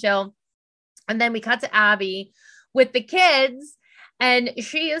to go and chill. And then we cut to Abby with the kids, and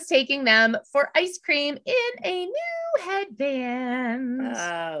she is taking them for ice cream in a new headband.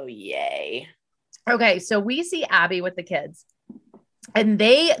 Oh, yay. Okay, so we see Abby with the kids, and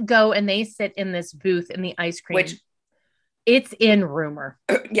they go and they sit in this booth in the ice cream. Which it's in rumor.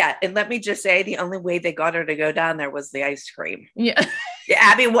 Yeah, and let me just say, the only way they got her to go down there was the ice cream. Yeah.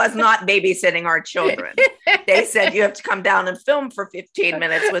 Abby was not babysitting our children. They said you have to come down and film for 15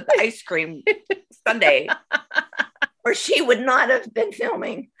 minutes with the ice cream sundae, or she would not have been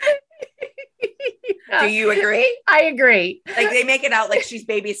filming. Do you agree? I agree. Like, they make it out like she's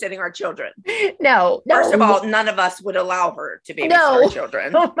babysitting our children. No. First of all, none of us would allow her to babysit our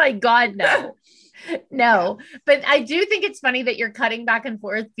children. Oh my God, no. No. But I do think it's funny that you're cutting back and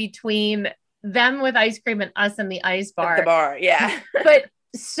forth between them with ice cream and us in the ice bar. At the bar, yeah. But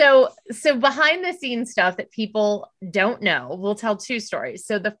so behind the scenes stuff that people don't know, we'll tell two stories.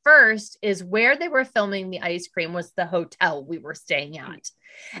 So the first is where they were filming the ice cream was the hotel we were staying at.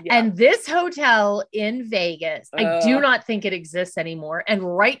 Yeah. And this hotel in Vegas, I do not think it exists anymore. And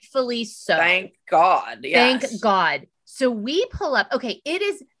rightfully so. Thank God. Yes. Thank God. So we pull up. Okay. It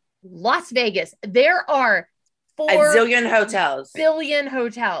is Las Vegas. There are a zillion hotels. Billion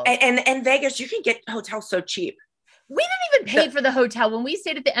hotels. And Vegas, you can get hotels so cheap. We didn't even pay for the hotel. When we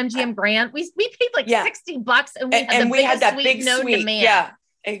stayed at the MGM Grand, we paid like $60 and we had that suite, big known suite. To man. Yeah,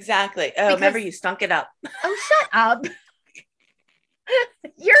 exactly. Oh, remember you stunk it up. Oh, shut up.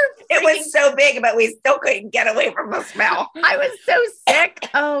 It was so big, but we still couldn't get away from the smell. I was so sick.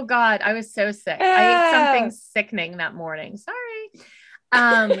 Oh God, I was so sick. I ate something sickening that morning. Sorry.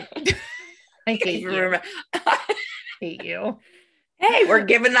 I hate you. Hate you. Hey, we're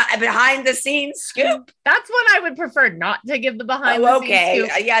giving a behind the scenes scoop. That's one I would prefer not to give the behind the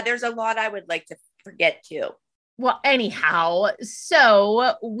scenes scoop. Yeah, there's a lot I would like to forget too. Well, anyhow,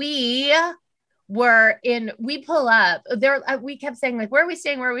 so we we pull up there. We kept saying like, where are we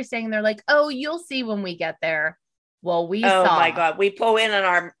staying? Where are we staying? And they're like, oh, you'll see when we get there. Well, oh my God. We pull in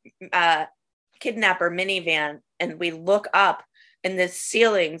on our kidnapper minivan and we look up and the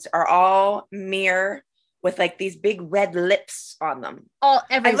ceilings are all mirror with like these big red lips on them. All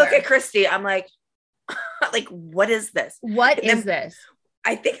everywhere. I look at Christy. I'm like, like, what is this? What is this?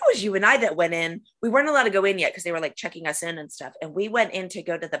 I think it was you and I that went in. We weren't allowed to go in yet because they were like checking us in and stuff. And we went in to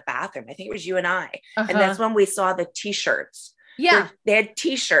go to the bathroom. I think it was you and I. And that's when we saw the t-shirts. Yeah. They had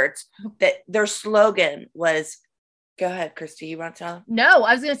t-shirts that their slogan was, go ahead, Christy, you want to tell them? No,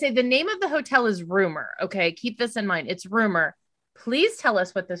 I was going to say the name of the hotel is Rumor. Okay. Keep this in mind. It's Rumor. Please tell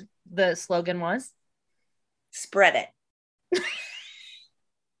us what the slogan was. Spread it.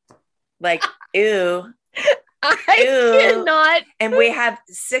 Like, ew. I cannot. And we have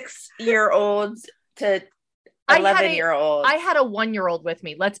 6-year-olds to 11-year-olds. I had a 1-year-old with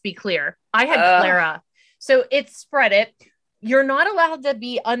me. Let's be clear. I had Clara. So it's Spread It. You're not allowed to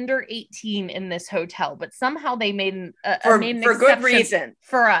be under 18 in this hotel, but somehow they made an for good reason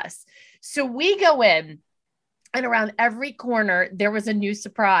for us. So we go in, and around every corner there was a new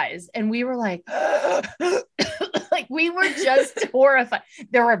surprise, and we were like, like we were just horrified.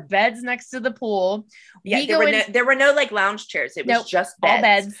 There were beds next to the pool. Yeah, there were no like lounge chairs. It was just beds. All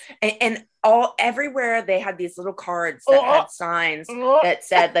beds. And all everywhere they had these little cards that had signs that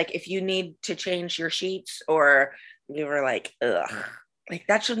said like if you need to change your sheets, or we were like, ugh, like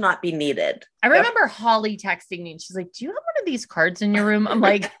that should not be needed. I remember Holly texting me and she's like, do you have one of these cards in your room? I'm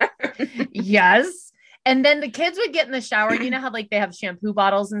like, yes. And then the kids would get in the shower. You know how like they have shampoo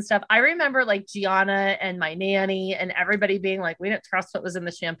bottles and stuff. I remember like Gianna and my nanny and everybody being like, we didn't trust what was in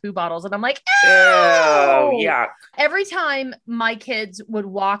the shampoo bottles. And I'm like, oh yeah. Every time my kids would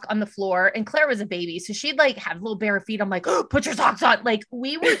walk on the floor, and Claire was a baby, so she'd like have little bare feet. I'm like, oh, put your socks on. Like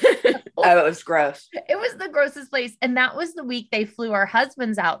we were. Oh, it was gross. It was the grossest place. And that was the week they flew our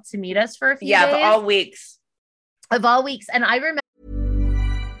husbands out to meet us for a few days. Yeah, of all weeks. And I remember.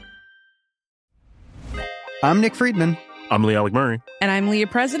 I'm Nick Friedman. I'm Lee Alec Murray. And I'm Leah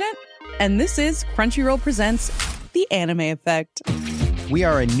President. And this is Crunchyroll Presents The Anime Effect. We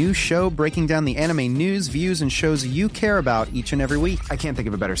are a new show breaking down the anime news, views, and shows you care about each and every week. I can't think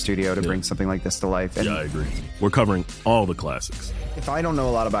of a better studio to bring something like this to life. And I agree. We're covering all the classics. If I don't know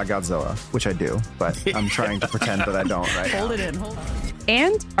a lot about Godzilla, which I do, but I'm trying to pretend that I don't right Hold it in.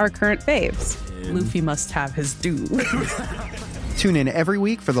 And our current faves. Luffy must have his due. Tune in every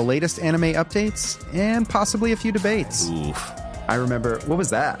week for the latest anime updates and possibly a few debates. Oof. I remember, what was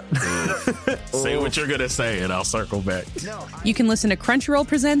that? Say what you're going to say and I'll circle back. You can listen to Crunchyroll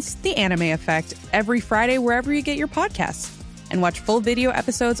Presents The Anime Effect every Friday wherever you get your podcasts, and watch full video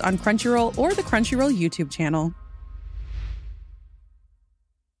episodes on Crunchyroll or the Crunchyroll YouTube channel.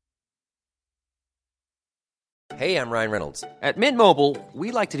 Hey, I'm Ryan Reynolds. At Mint Mobile,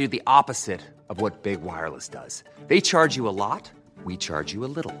 we like to do the opposite of what Big Wireless does. They charge you a lot. We charge you a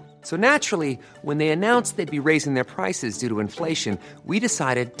little. So naturally, when they announced they'd be raising their prices due to inflation, we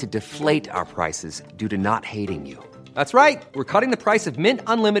decided to deflate our prices due to not hating you. That's right. We're cutting the price of Mint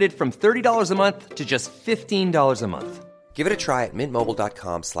Unlimited from $30 a month to just $15 a month. Give it a try at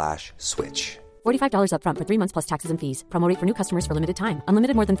mintmobile.com/switch. $45 up front for 3 months plus taxes and fees. Promo rate for new customers for limited time.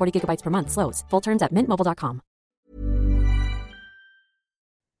 Unlimited more than 40 gigabytes per month. Slows full terms at mintmobile.com.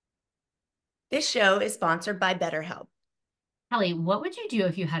 This show is sponsored by BetterHelp. Kelly, what would you do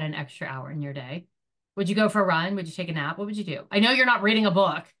if you had an extra hour in your day? Would you go for a run? Would you take a nap? What would you do? I know you're not reading a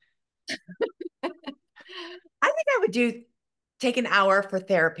book. I think I would take an hour for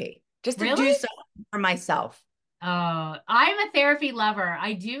therapy, just to do something for myself. Oh, I'm a therapy lover.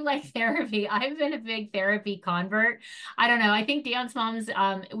 I do like therapy. I've been a big therapy convert. I don't know. I think Dance Moms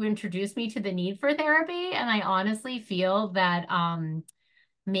introduced me to the need for therapy. And I honestly feel that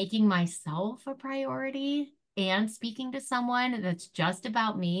making myself a priority and speaking to someone that's just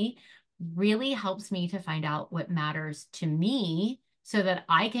about me really helps me to find out what matters to me so that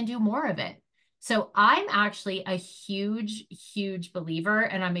I can do more of it. So I'm actually a huge, huge believer,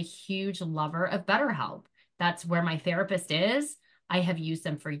 and I'm a huge lover of BetterHelp. That's where my therapist is. I have used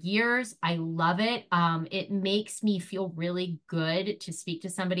them for years. I love it. It makes me feel really good to speak to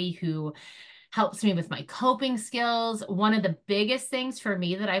somebody who helps me with my coping skills. One of the biggest things for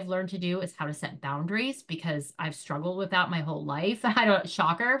me that I've learned to do is how to set boundaries, because I've struggled with that my whole life. I don't,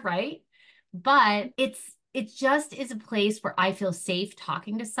 shocker, right? But it just is a place where I feel safe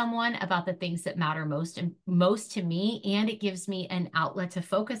talking to someone about the things that matter most to me. And it gives me an outlet to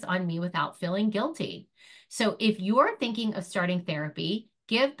focus on me without feeling guilty. So if you're thinking of starting therapy,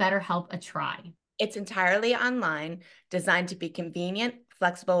 give BetterHelp a try. It's entirely online, designed to be convenient,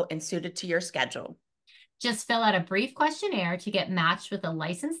 flexible, and suited to your schedule. Just fill out a brief questionnaire to get matched with a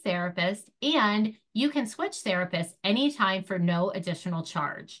licensed therapist, and you can switch therapists anytime for no additional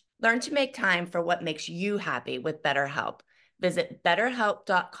charge. Learn to make time for what makes you happy with BetterHelp. Visit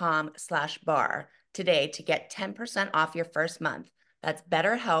betterhelp.com/bar today to get 10% off your first month. That's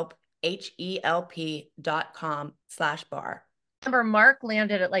BetterHelp, HELP.com/bar. Remember, Mark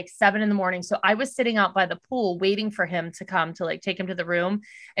landed at like 7 a.m. So I was sitting out by the pool waiting for him to come to like take him to the room.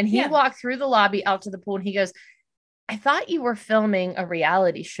 And he walked through the lobby out to the pool and he goes, "I thought you were filming a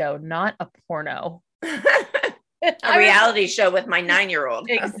reality show, not a porno." A reality show with my 9-year-old.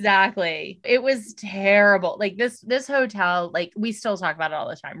 Exactly. It was terrible. Like this hotel, like we still talk about it all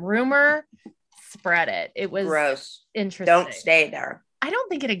the time. Rumor spread it. It was gross. Interesting. Don't stay there. I don't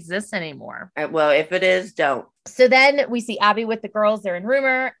think it exists anymore. Well, if it is, don't. So then we see Abby with the girls. They're in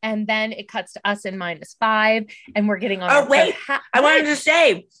Rumor. And then it cuts to us in -5. And we're getting on. Oh, wait. I wanted to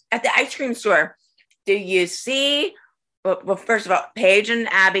say, at the ice cream store, do you see? Well, first of all, Paige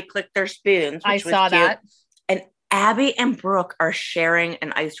and Abby clicked their spoons. I saw that. And Abby and Brooke are sharing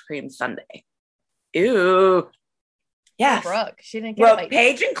an ice cream sundae. Ew. Yes. Brooke. She didn't get it.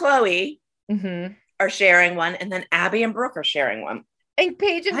 Paige and Chloe are sharing one. And then Abby and Brooke are sharing one. And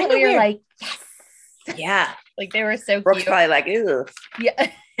Paige and Chloe are like, yes. Yeah. Like they were so Brooke's cute. probably like, ew.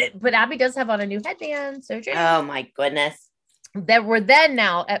 Yeah. But Abby does have on a new headband. So true. Oh my goodness. That we're then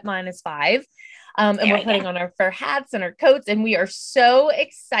now at -5. And we're putting on our fur hats and our coats. And we are so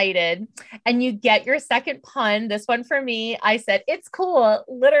excited. And you get your second pun. This one for me. I said, "It's cool."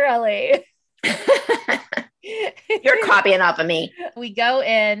 Literally. You're copying off of me. We go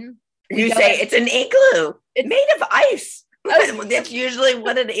in. You say it's an igloo. It's made of ice. That's usually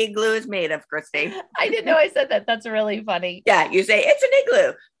what an igloo is made of, Christy. I didn't know I said that. That's really funny. Yeah, you say it's an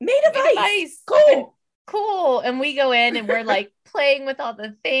igloo made of ice. Cool. And we go in and we're like playing with all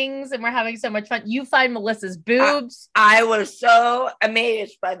the things and we're having so much fun. You find Melissa's boobs. I was so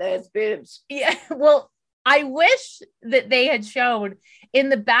amazed by those boobs. Yeah. Well, I wish that they had shown in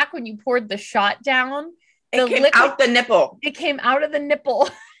the back when you poured the shot down. It came out the nipple. It came out of the nipple.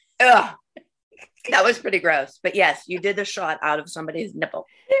 Ugh. That was pretty gross. But yes, you did the shot out of somebody's nipple.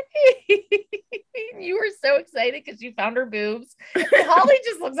 You were so excited because you found her boobs. Holly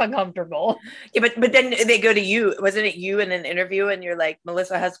just looks uncomfortable. Yeah, but then they go to you. Wasn't it you in an interview and you're like,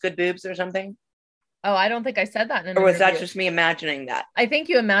 "Melissa has good boobs" or something? Oh, I don't think I said that in an Or was interview. that just me imagining that? I think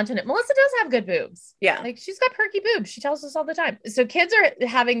you imagine it. Melissa does have good boobs. Yeah. Like she's got perky boobs. She tells us all the time. So kids are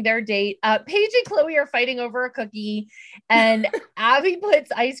having their date. Paige and Chloe are fighting over a cookie and Abby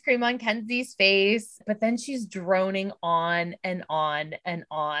puts ice cream on Kenzie's face, but then she's droning on and on and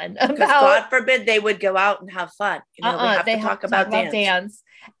on about God forbid they would go out and have fun. You know, we have to talk about dance.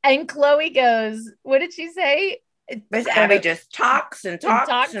 And Chloe goes, what did she say? Miss Abby just talks about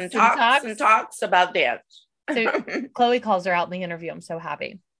dance. So Chloe calls her out in the interview. I'm so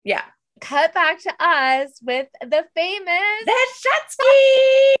happy. Yeah. Cut back to us with the famous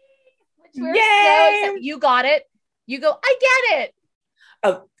Shutsky. Yay! You got it. You go, I get it.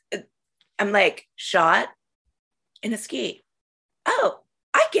 Oh, I'm like, shot in a ski. Oh,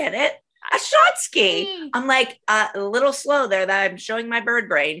 I get it. A shot ski. I'm like a little slow there that I'm showing my bird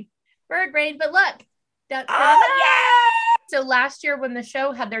brain. But look. Oh, yeah. So last year when the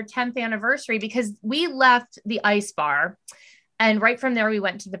show had their 10th anniversary, because we left the ice bar and right from there we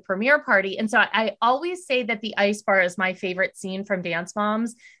went to the premiere party. And so I always say that the ice bar is my favorite scene from Dance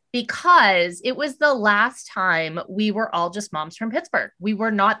Moms because it was the last time we were all just moms from Pittsburgh. We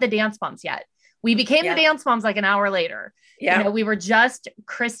were not the Dance Moms yet. We became the Dance Moms like an hour later. Yeah. You know, we were just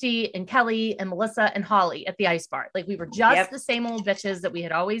Christy and Kelly and Melissa and Holly at the ice bar. Like we were just the same old bitches that we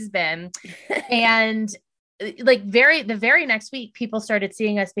had always been. And like the very next week, people started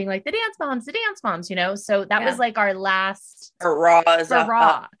seeing us being like the Dance Moms, you know? So that was like our last hurrah as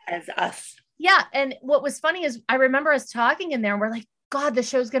us. Yeah. And what was funny is I remember us talking in there and we're like, God, the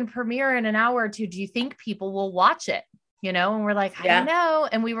show's going to premiere in an hour or two. Do you think people will watch it? You know, and we're like, I don't know.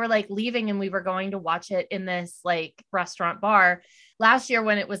 And we were like leaving and we were going to watch it in this like restaurant bar. Last year,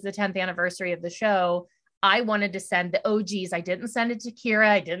 when it was the 10th anniversary of the show, I wanted to send the OGs. I didn't send it to Kira.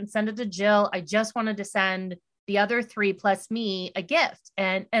 I didn't send it to Jill. I just wanted to send the other 3 plus me a gift.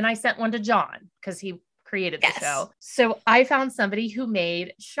 And I sent one to John because he created the show. So I found somebody who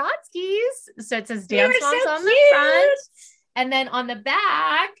made shot skis. So it says Dance Moms on the front. And then on the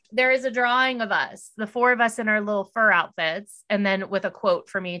back, there is a drawing of us, the 4 of us in our little fur outfits, and then with a quote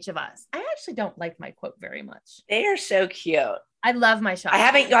from each of us. I actually don't like my quote very much. They are so cute. I love my shot. I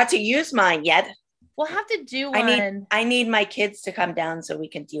haven't got to use mine yet. We'll have to do one. I need my kids to come down so we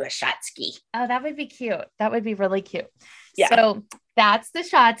can do a shot ski. Oh, that would be cute. That would be really cute. Yeah. So That's the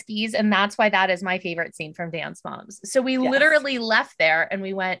Shotskis, and that's why that is my favorite scene from Dance Moms. So we literally left there and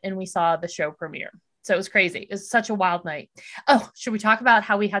we went and we saw the show premiere. So it was crazy. It was such a wild night. Oh, should we talk about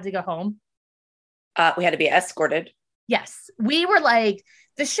how we had to go home? We had to be escorted. Yes. We were like,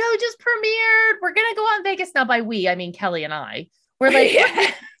 the show just premiered. We're going to go on Vegas. Now by we, I mean Kelly and I. We're like,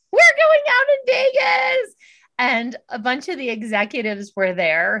 we're going out in Vegas. And a bunch of the executives were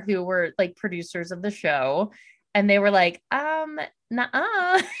there who were like producers of the show. And they were like,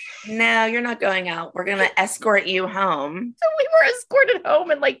 nuh-uh. No, you're not going out. We're going to escort you home. So we were escorted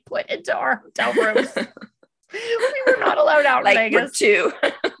home and like put into our hotel rooms. We were not allowed out in Vegas. We're two.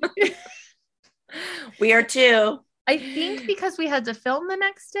 We are two. I think because we had to film the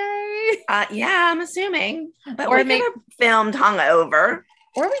next day. Yeah, I'm assuming. But Or we could have filmed hungover.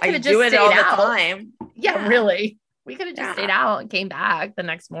 Or we could have just do it stayed all out. the time. Yeah, really. We could have just stayed out and came back the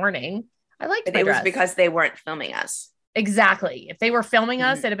next morning. I liked But my it was dress. because they weren't filming us. Exactly. If they were filming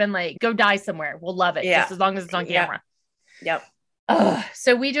us, it'd have been like, go die somewhere. We'll love it. Yeah. Just as long as it's on camera. Yep.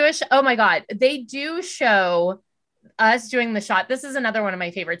 So we do oh my God. They do show us doing the shot. This is another one of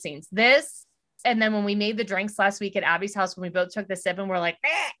my favorite scenes. This, and then when we made the drinks last week at Abby's house, when we both took the sip and we're like,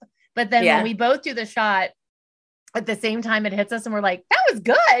 eh. But then when we both do the shot at the same time, it hits us and we're like, that was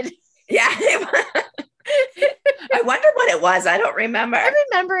good. Yeah. I wonder what it was. I don't remember. I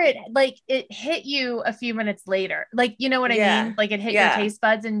remember it like it hit you a few minutes later. Like, you know what I mean? Like it hit your taste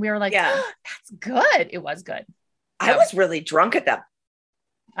buds and we were like, oh, that's good. It was good. I was really drunk at the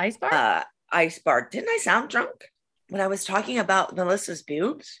ice bar. Didn't I sound drunk when I was talking about Melissa's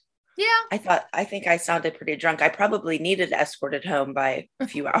boobs? Yeah. I think I sounded pretty drunk. I probably needed escorted home by a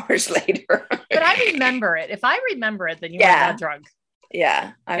few hours later. But I remember it. If I remember it, then you weren't that drunk.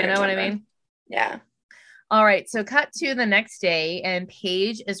 Yeah. You know what I mean? Yeah. All right. So cut to the next day and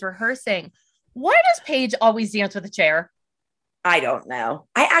Paige is rehearsing. Why does Paige always dance with a chair? I don't know.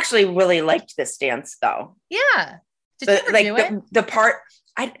 I actually really liked this dance though. Yeah. Did you ever do it? The part,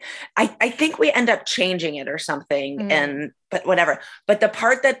 I think we end up changing it or something but whatever. But the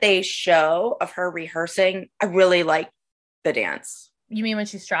part that they show of her rehearsing, I really like the dance. You mean when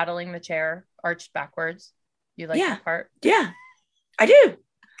she's straddling the chair arched backwards? You like that part? Yeah, I do.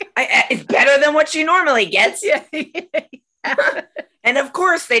 It's better than what she normally gets. Yeah. And of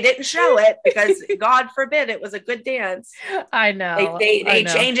course they didn't show it because God forbid it was a good dance. I know. They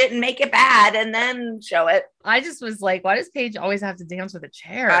change it and make it bad and then show it. I just was like, why does Paige always have to dance with a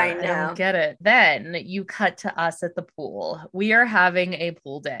chair? I know. I don't get it. Then you cut to us at the pool. We are having a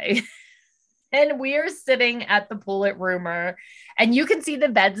pool day. And we are sitting at the pool at Rumor and you can see the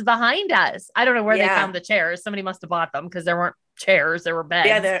beds behind us. I don't know where they found the chairs. Somebody must have bought them because there weren't chairs. There were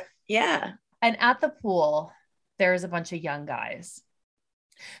beds. Yeah. And at the pool, there's a bunch of young guys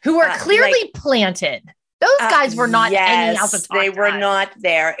who are clearly planted. Those guys were not hanging out to talk they to were us. not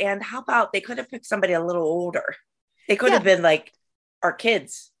there. And how about they could have picked somebody a little older? They could have been like our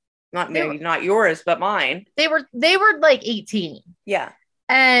kids, not yours, but mine. They were like 18. Yeah.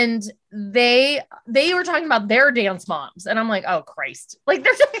 And they were talking about their dance moms. And I'm like, oh Christ. Like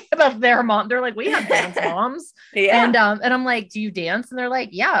they're talking about their mom. They're like, we have dance moms. Yeah. And I'm like, do you dance? And they're like,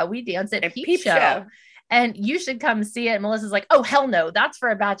 yeah, we dance at Peep Show. And you should come see it. And Melissa's like, oh, hell no. That's for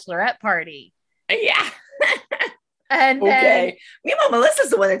a bachelorette party. Yeah. And then, meanwhile,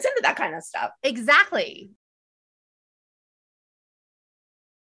 Melissa's the one that's into that kind of stuff. Exactly.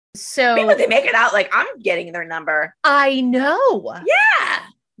 So meanwhile, they make it out like I'm getting their number. I know. Yeah.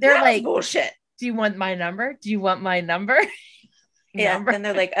 They're like, bullshit. Do you want my number? Do you want my number? Yeah. And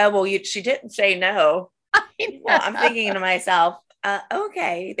they're like, oh, well, she didn't say no. Well, I'm thinking to myself,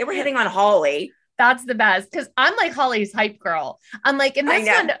 okay. They were hitting on Holly. That's the best. Because I'm like Holly's hype girl. I'm like, and this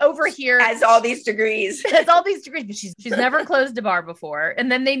one over here has all these degrees. Has all these degrees, but she's never closed a bar before.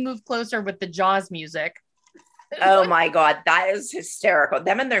 And then they move closer with the Jaws music. Oh my God. That is hysterical.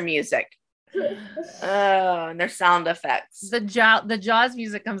 Them and their music. Oh, and their sound effects. The Jaws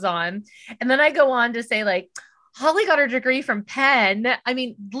music comes on. And then I go on to say like, Holly got her degree from Penn. I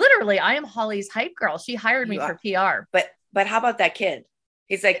mean, literally, I am Holly's hype girl. She hired me for PR. But how about that kid?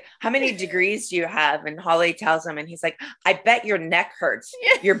 He's like, how many degrees do you have? And Holly tells him, and he's like, I bet your neck hurts.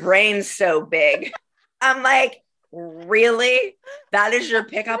 Your brain's so big. I'm like, really? That is your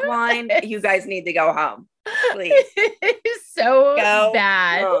pickup line? You guys need to go home. Please. It's so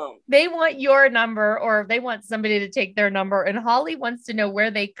bad. Home. They want your number or they want somebody to take their number. And Holly wants to know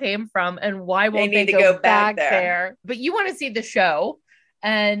where they came from and why won't they go back there. But you want to see the show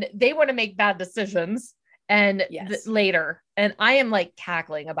and they want to make bad decisions. And later, and I am like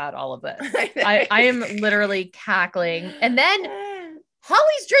cackling about all of this. I am literally cackling. And then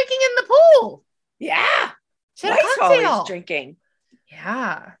Holly's drinking in the pool. Yeah. She had a cocktail. Holly's drinking.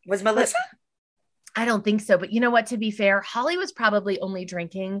 Yeah. Was Melissa? I don't think so. But you know what? To be fair, Holly was probably only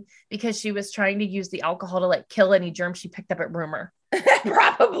drinking because she was trying to use the alcohol to like kill any germs she picked up at Rumor.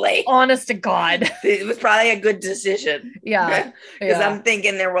 Probably. Honest to God. It was probably a good decision. Yeah. Because I'm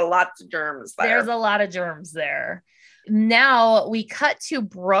thinking there were lots of germs there. There's a lot of germs there. Now we cut to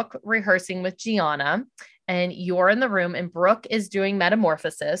Brooke rehearsing with Gianna, and you're in the room, and Brooke is doing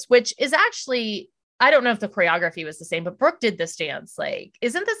Metamorphosis, which is actually, I don't know if the choreography was the same, but Brooke did this dance. Like,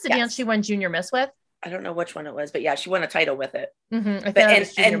 isn't this the dance she won Junior Miss with? I don't know which one it was, but yeah, she won a title with it. Mm-hmm.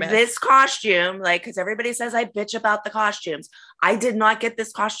 And this costume, like, because everybody says I bitch about the costumes. I did not get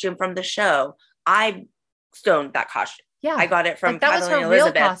this costume from the show. I stoned that costume. Yeah, I got it from that was her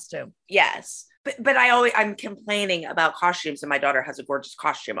Elizabeth. real costume. Yes, but I'm complaining about costumes, and my daughter has a gorgeous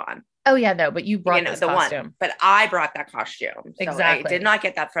costume on. Oh yeah, no, but you brought this costume. One, but I brought that costume. So exactly. I did not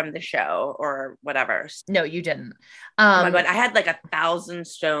get that from the show or whatever. No, you didn't. Oh my God, I had like 1,000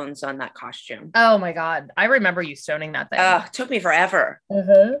 stones on that costume. Oh my God, I remember you stoning that thing. It took me forever.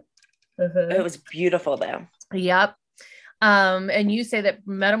 It was beautiful though. Yep. And you say that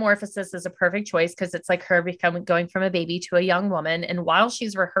Metamorphosis is a perfect choice because it's like her going from a baby to a young woman. And while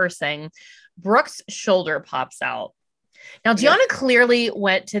she's rehearsing, Brooke's shoulder pops out. Now, Gianna clearly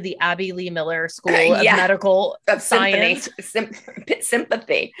went to the Abby Lee Miller School of Medical Science.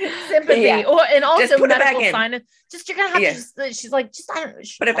 Sympathy. Yeah. And also just put medical it back science. Just, you're going to have to, she's like, just, I don't know.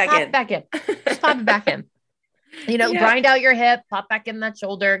 Put it back in. Just pop it back in. You know, grind out your hip, pop back in that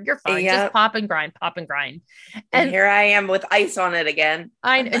shoulder. You're fine. Just pop and grind. And here I am with ice on it again.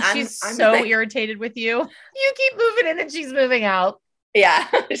 And she's so irritated with you. You keep moving in and she's moving out. Yeah.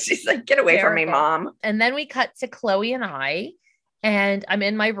 She's like, get away from me, Mom. And then we cut to Chloe and I'm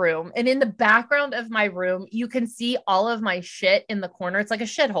in my room. And in the background of my room, you can see all of my shit in the corner. It's like a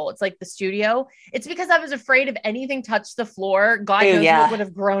shithole. It's like the studio. It's because I was afraid if anything touched the floor, God knows what would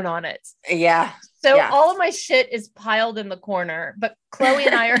have grown on it. Yeah. So all of my shit is piled in the corner. But Chloe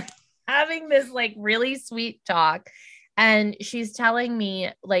and I are having this like really sweet talk. And she's telling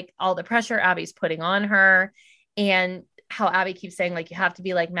me like all the pressure Abby's putting on her. And how Abby keeps saying, like, you have to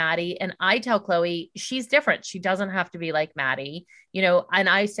be like Maddie. And I tell Chloe, she's different. She doesn't have to be like Maddie, you know, and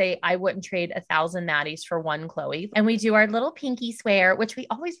I say, I wouldn't trade 1,000 Maddies for one Chloe. And we do our little pinky swear, which we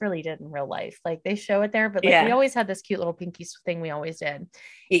always really did in real life. Like they show it there, but like we always had this cute little pinky thing we always did.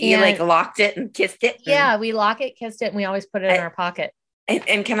 You like locked it and kissed it? Yeah, we lock it, kissed it, and we always put it in our pocket.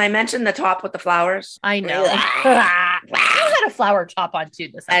 And can I mention the top with the flowers? I know. You had a flower top on too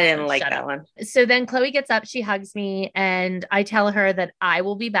this episode. I didn't like that one. So then Chloe gets up, she hugs me, and I tell her that I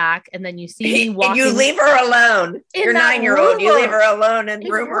will be back. And then you see me walking. You leave her alone. Your 9-year-old. You leave her alone in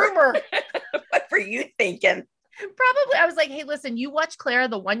Rumor. What were you thinking? Probably. I was like, hey, listen, you watch Clara,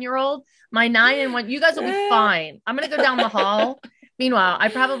 the 1-year-old, my 9 and 1. You guys will be fine. I'm going to go down the hall. Meanwhile, I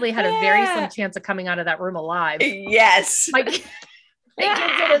probably had a very slim chance of coming out of that room alive. Yes. My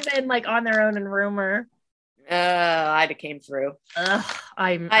kids would have been like on their own in Rumor. I'd have came through.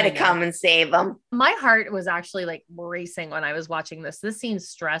 I'd have come and save them. My heart was actually like racing when I was watching this. This scene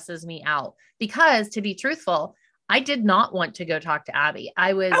stresses me out because, to be truthful, I did not want to go talk to Abby.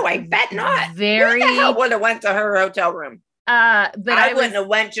 I was. Oh, I bet not. Very. Who the hell would have went to her hotel room? But I wouldn't have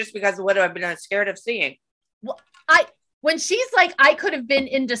went just because of what I've been scared of seeing. Well, when she's like, I could have been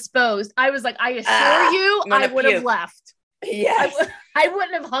indisposed. I was like, I assure you, I would have left. Yes. I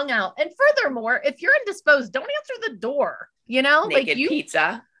wouldn't have hung out. And furthermore, if you're indisposed, don't answer the door. You know, naked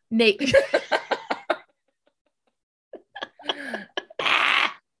pizza. Naked.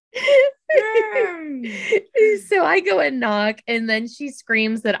 So I go and knock, and then she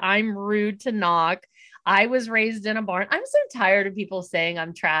screams that I'm rude to knock. I was raised in a barn. I'm so tired of people saying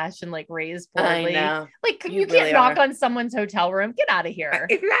I'm trash and like raised poorly. I know. Like you can't knock on someone's hotel room. Get out of here.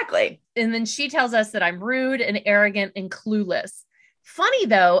 Exactly. And then she tells us that I'm rude and arrogant and clueless. Funny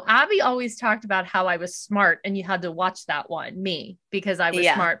though, Abby always talked about how I was smart, and you had to watch that one, me, because I was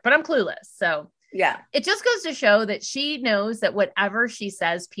smart, but I'm clueless. So it just goes to show that she knows that whatever she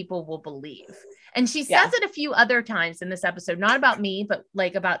says, people will believe. And she says it a few other times in this episode, not about me, but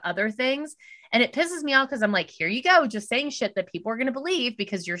like about other things. And it pisses me off because I'm like, here you go, just saying shit that people are going to believe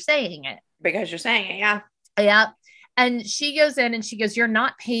because you're saying it. Because you're saying it, yeah. Yeah. And she goes in and she goes, you're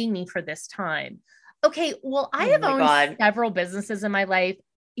not paying me for this time. Okay, well, I have owned several businesses in my life.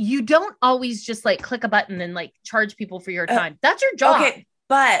 You don't always just like click a button and like charge people for your time. That's your job. Okay,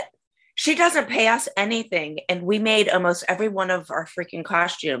 but she doesn't pay us anything. And we made almost every one of our freaking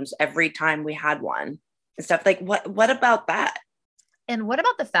costumes every time we had one and stuff. Like, what about that? And what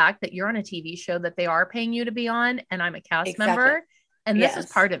about the fact that you're on a TV show that they are paying you to be on, and I'm a cast member, and this is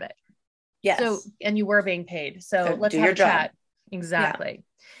part of it. Yes. So, and you were being paid. So let's do have your a chat. Exactly.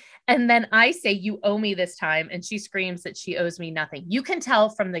 And then I say, you owe me this time. And she screams that she owes me nothing. You can tell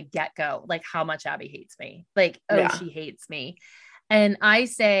from the get-go, like how much Abby hates me. Like, she hates me. And I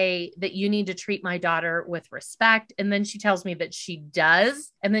say that you need to treat my daughter with respect. And then she tells me that she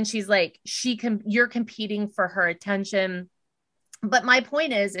does. And then she's like, you're competing for her attention. But my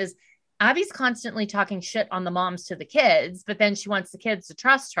point is Abby's constantly talking shit on the moms to the kids, but then she wants the kids to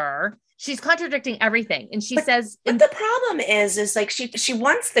trust her. She's contradicting everything. And she says, but the problem is like, she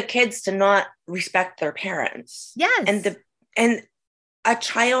wants the kids to not respect their parents. Yes. And a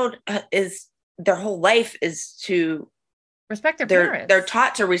child their whole life is to respect their parents. They're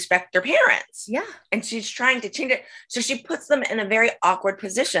taught to respect their parents. Yeah. And she's trying to change it. So she puts them in a very awkward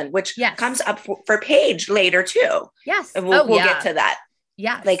position, which comes up for Paige later too. Yes. And we'll get to that.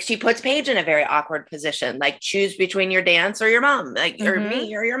 Yeah. Like she puts Paige in a very awkward position, like choose between your dance or your mom, like or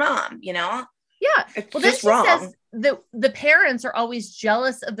me or your mom, you know? Yeah. It's well, just then she wrong. says the parents are always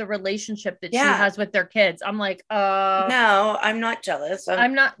jealous of the relationship that she has with their kids. I'm like, no, I'm not jealous.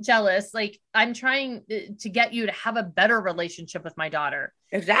 I'm not jealous. Like I'm trying to get you to have a better relationship with my daughter.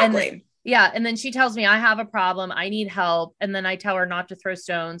 Exactly. And then she tells me I have a problem. I need help. And then I tell her not to throw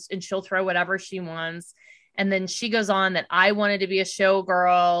stones and she'll throw whatever she wants. And then she goes on that I wanted to be a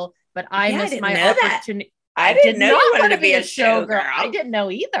showgirl, but I missed my opportunity. I didn't know you wanted to be a showgirl. I didn't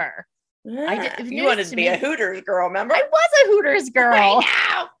know either. You wanted to be a Hooters girl, remember? I was a Hooters girl.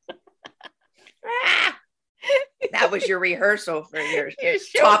 I know. That was your rehearsal for your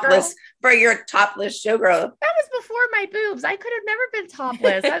topless showgirl. That was before my boobs. I could have never been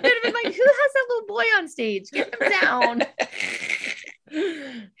topless. I would have been like, who has that little boy on stage? Get him down.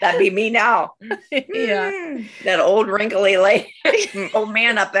 That'd be me now. Yeah. That old wrinkly old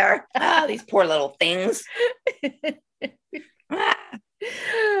man up there. These poor little things.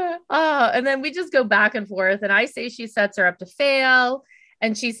 And then we just go back and forth. And I say she sets her up to fail.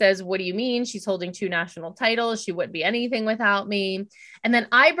 And she says, what do you mean? She's holding 2 national titles. She wouldn't be anything without me. And then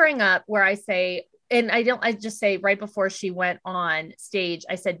I bring up where I say, I just say right before she went on stage,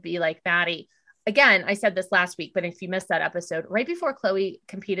 I said, be like Maddie. Again, I said this last week, but if you missed that episode, right before Chloe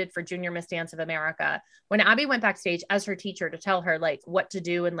competed for Junior Miss Dance of America, when Abby went backstage as her teacher to tell her like what to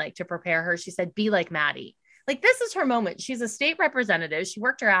do and like to prepare her, she said, be like Maddie. Like, this is her moment. She's a state representative. She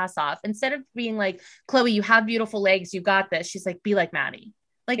worked her ass off. Instead of being like, Chloe, you have beautiful legs. You got this. She's like, be like Maddie.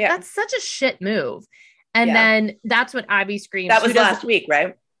 Like, that's such a shit move. And then that's what Abby screams. That was last week,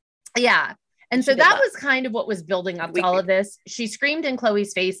 right? Yeah. And so that was kind of what was building up to all of this. She screamed in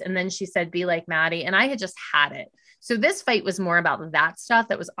Chloe's face and then she said, be like Maddie. And I had just had it. So this fight was more about that stuff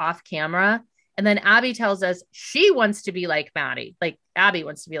that was off camera. And then Abby tells us she wants to be like Maddie. Like Abby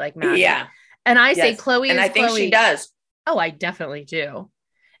wants to be like Maddie. Yeah. And I say Chloe is Chloe. And I think she does. Oh, I definitely do.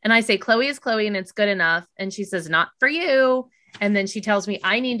 And I say Chloe is Chloe and it's good enough. And she says, not for you. And then she tells me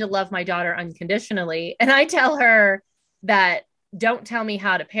I need to love my daughter unconditionally. And I tell her that don't tell me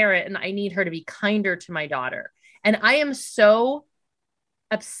how to parent and I need her to be kinder to my daughter. And I am so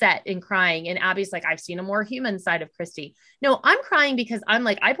upset and crying. And Abby's like, I've seen a more human side of Christy. No, I'm crying because I'm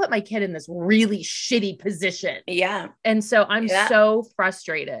like, I put my kid in this really shitty position. Yeah. And so I'm so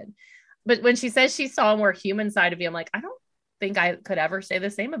frustrated. But when she says she saw a more human side of me, I'm like, I don't think I could ever say the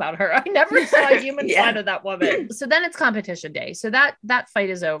same about her. I never saw a human side of that woman. So then it's competition day. So that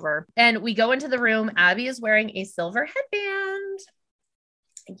fight is over. And we go into the room. Abby is wearing a silver headband.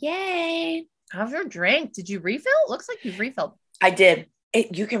 Yay. How's your drink? Did you refill? It looks like you've refilled. I did.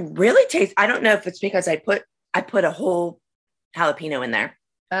 You can really taste. I don't know if it's because I put a whole jalapeno in there.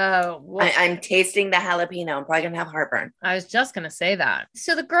 Oh, well, I'm tasting the jalapeno. I'm probably going to have heartburn. I was just going to say that.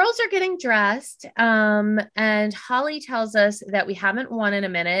 So the girls are getting dressed. And Holly tells us that we haven't won in a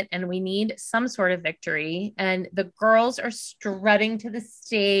minute and we need some sort of victory. And the girls are strutting to the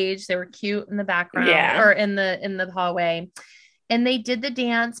stage. They were cute in the background or in the hallway. And they did the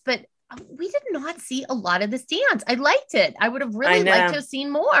dance, but we did not see a lot of this dance. I liked it. I would have really liked to have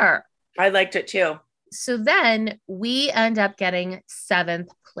seen more. I liked it too. So then we end up getting 7th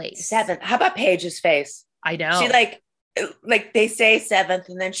place. 7th. How about Paige's face? I know. She like they say 7th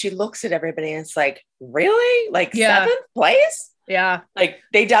and then she looks at everybody and it's like, really? Like 7th place? Yeah. Like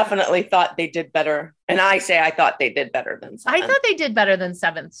they definitely thought they did better. And I thought they did better than 7th. I thought they did better than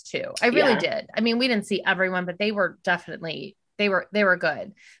 7th too. I really did. I mean, we didn't see everyone, but they were definitely they were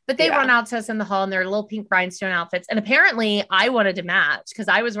good, but they run out to us in the hall in their little pink rhinestone outfits. And apparently I wanted to match because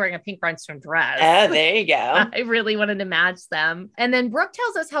I was wearing a pink rhinestone dress. Oh, there you go. I really wanted to match them. And then Brooke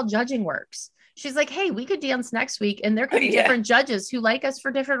tells us how judging works. She's like, hey, we could dance next week and there could be different judges who like us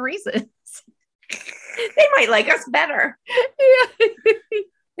for different reasons. They might like us better.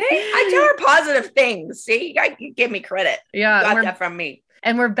 I tell her positive things. See, you give me credit. Yeah. You got that from me.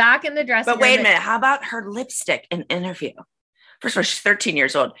 And we're back in the dressing room. But wait a minute. How about her lipstick in Interview? First of all, she's 13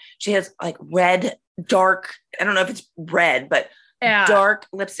 years old. She has like red, dark, I don't know if it's red, but dark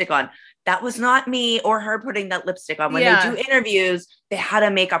lipstick on. That was not me or her putting that lipstick on. When they do interviews, they had a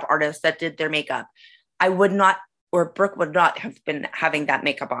makeup artist that did their makeup. I would not, or Brooke would not have been having that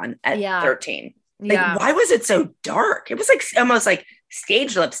makeup on at 13. Like, why was it so dark? It was like almost like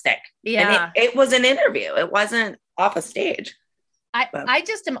stage lipstick. Yeah. And it was an interview. It wasn't off a stage. I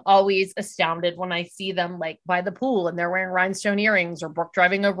just am always astounded when I see them like by the pool and they're wearing rhinestone earrings, or Brooke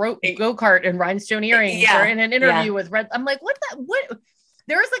driving a go-kart in rhinestone earrings, or in an interview with red. I'm like, what?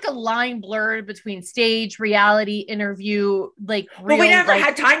 There is like a line blurred between stage, reality, interview, like real, but we never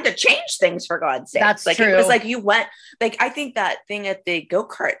had time to change things, for God's sake. That's like, true. It was like you went, like, I think that thing at the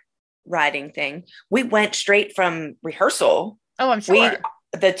go-kart riding thing, we went straight from rehearsal. Oh, I'm sure.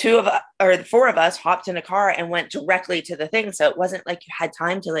 The two of us, or the four of us, hopped in a car and went directly to the thing. So it wasn't like you had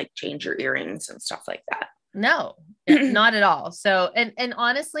time to like change your earrings and stuff like that. No, not at all. So, and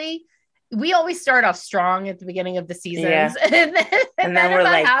honestly, we always start off strong at the beginning of the seasons, and then we're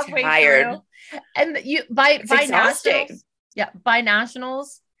like tired. And by nationals, by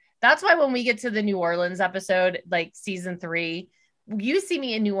nationals. That's why when we get to the New Orleans episode, like season 3, you see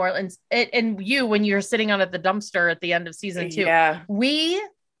me in New Orleans, and you, when you're sitting out at the dumpster at the end of season 2, we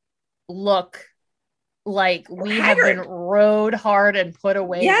look like we have been rode hard and put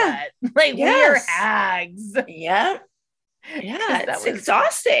away wet. Like we are hags. Yeah. It's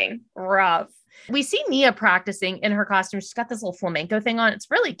exhausting. Rough. We see Nia practicing in her costume. She's got this little flamenco thing on. It's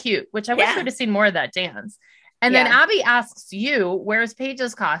really cute, which I wish we'd have seen more of that dance. And then Abby asks you, where's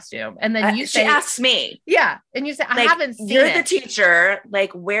Paige's costume? And then you say, she asks me. Yeah. And you say, I haven't seen You're the teacher.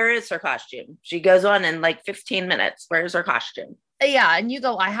 Like, where is her costume? She goes on in like 15 minutes. Where's her costume? Yeah. And you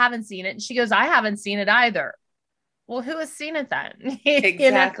go, I haven't seen it. And she goes, I haven't seen it either. Well, who has seen it then?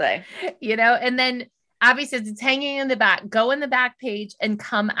 Exactly. You know, and then Abby says, it's hanging in the back. Go in the back, Paige, and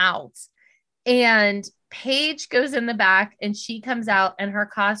come out. And Paige goes in the back and she comes out and her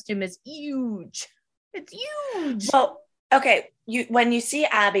costume is huge. It's huge. Well, okay. When you see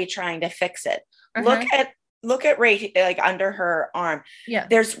Abby trying to fix it, look at right, like under her arm. Yeah.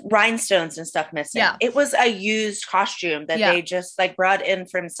 There's rhinestones and stuff missing. Yeah. It was a used costume that they just like brought in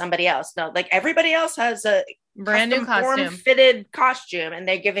from somebody else. No, like everybody else has a brand new costume, fitted costume, and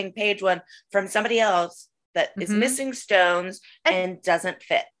they're giving Paige one from somebody else that is missing stones and doesn't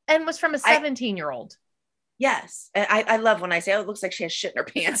fit. And was from a 17-year-old. Yes. And I love when I say, oh, it looks like she has shit in her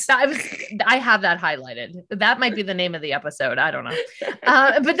pants. I have that highlighted. That might be the name of the episode. I don't know.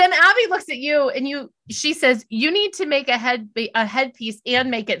 But then Abby looks at you and she says, you need to make a headpiece and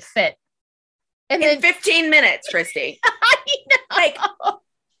make it fit. And in 15 minutes, Christy. I know.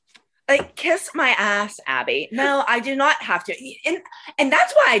 Like kiss my ass, Abby. No, I do not have to. And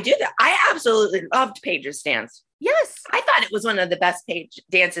that's why I do that. I absolutely loved Paige's dance. Yes. I thought it was one of the best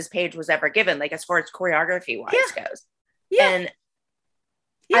dances Paige was ever given, like as far as choreography wise goes. Yeah. And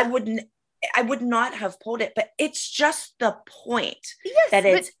I would not have pulled it, but it's just the point that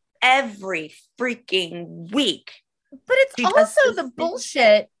it's every freaking week. But it's also the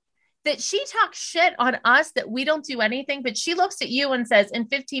bullshit that she talks shit on us that we don't do anything, but she looks at you and says, in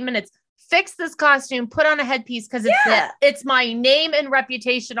 15 minutes, fix this costume, put on a headpiece because it's my name and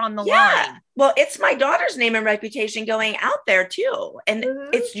reputation on the line. Well, it's my daughter's name and reputation going out there too. And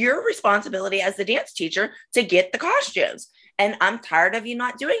it's your responsibility as the dance teacher to get the costumes. And I'm tired of you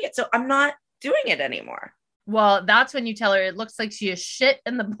not doing it. So I'm not doing it anymore. Well, that's when you tell her it looks like she has shit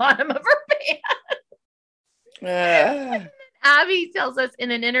in the bottom of her pants. Abby tells us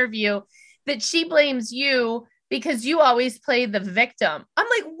in an interview that she blames you because you always play the victim. I'm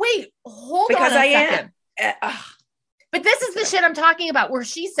like, wait, hold on a second. But this is the shit I'm talking about, where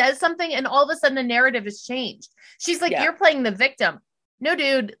she says something and all of a sudden the narrative is changed. She's like, you're playing the victim. No,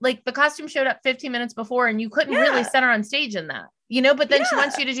 dude, like the costume showed up 15 minutes before and you couldn't really set her on stage in that, you know, but then she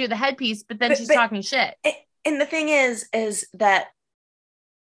wants you to do the headpiece, but then she's talking shit. And the thing is that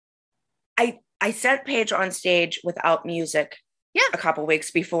I sent Paige on stage without music a couple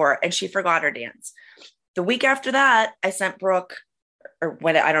weeks before, and she forgot her dance. The week after that, I sent Brooke, or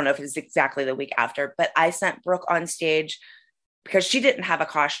when I don't know if it was exactly the week after, but I sent Brooke on stage because she didn't have a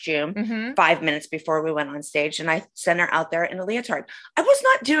costume 5 minutes before we went on stage. And I sent her out there in a leotard. I was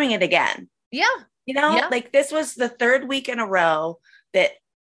not doing it again. Yeah. You know, like this was the third week in a row that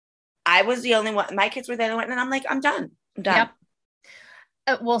I was the only one. My kids were the only one. And I'm like, I'm done. Yep.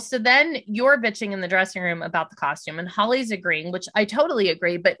 Well, so then you're bitching in the dressing room about the costume and Holly's agreeing, which I totally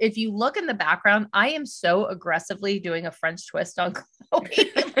agree. But if you look in the background, I am so aggressively doing a French twist on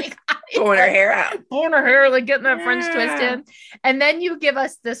Chloe. Like, Pulling her hair out. Pulling her hair, like getting that French twist in. And then you give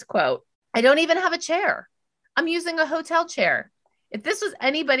us this quote. I don't even have a chair. I'm using a hotel chair. If this was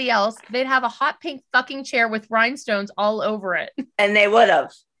anybody else, they'd have a hot pink fucking chair with rhinestones all over it. And they would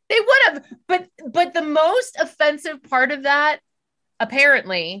have. They would have. But the most offensive part of that,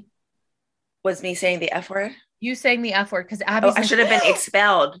 apparently, was me saying the F word. You saying the F word because Abby. I should have been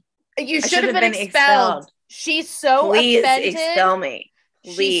expelled. You should have been expelled. She's so Please offended. expel me.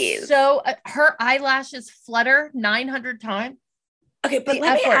 Please. She's so her eyelashes flutter 900 times. Okay, but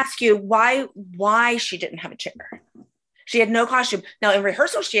let me ask you why she didn't have a chair. She had no costume. Now in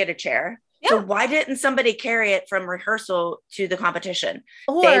rehearsal, she had a chair. Yeah. So why didn't somebody carry it from rehearsal to the competition?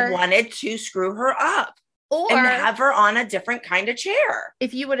 They wanted to screw her up and have her on a different kind of chair.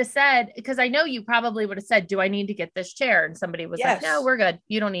 If you would have said, because I know you probably would have said, do I need to get this chair? And somebody was like, no, we're good.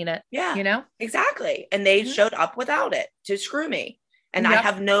 You don't need it. Yeah. You know? Exactly. And they showed up without it to screw me. And I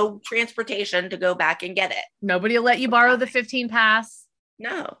have no transportation to go back and get it. Nobody will let you borrow the 15 pass.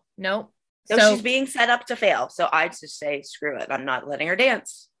 No. Nope. So she's being set up to fail. So I just say, screw it. I'm not letting her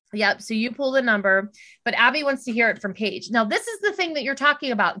dance. Yep. So you pull the number, but Abby wants to hear it from Paige. Now, this is the thing that you're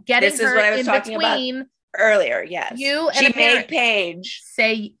talking about. Getting her in between earlier. Yes. She made Paige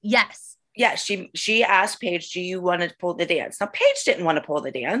say yes. Yeah. She asked Paige, do you want to pull the dance? Now, Paige didn't want to pull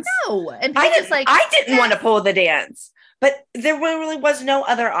the dance. No. And Paige is like, I didn't want to pull the dance. But there really was no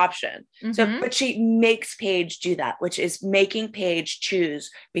other option. Mm-hmm. So, but she makes Paige do that, which is making Paige choose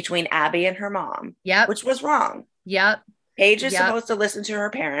between Abby and her mom. Yep. Which was wrong. Yep. Paige is supposed to listen to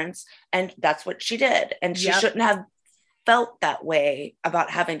her parents, and that's what she did. And she shouldn't have felt that way about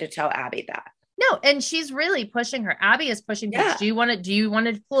having to tell Abby that. No, and she's really pushing her. Abby is pushing Paige. Do you want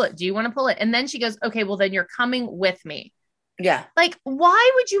to pull it? Do you want to pull it? And then she goes, okay, well, then you're coming with me. Yeah. Like,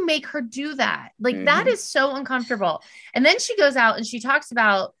 why would you make her do that? Like, that is so uncomfortable. And then she goes out and she talks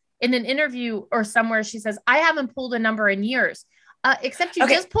about in an interview or somewhere, she says, I haven't pulled a number in years, except you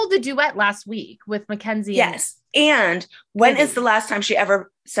just pulled the duet last week with Mackenzie. Yes. And when is the last time she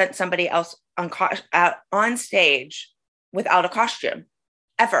ever sent somebody else on stage without a costume?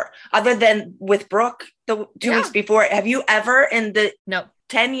 Ever. Other than with Brooke the 2 weeks before. Have you ever in the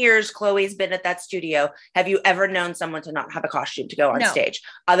 10 years Chloe's been at that studio, have you ever known someone to not have a costume to go on stage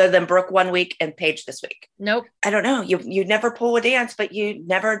other than Brooke 1 week and Paige this week? Nope. I don't know. You never pull a dance, but you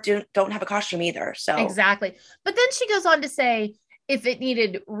never don't have a costume either. So exactly. But then she goes on to say if it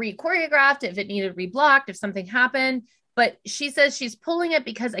needed re-choreographed, if it needed reblocked, if something happened, but she says she's pulling it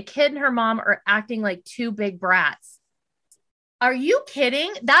because a kid and her mom are acting like two big brats. Are you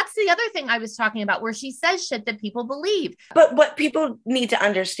kidding? That's the other thing I was talking about where she says shit that people believe. But what people need to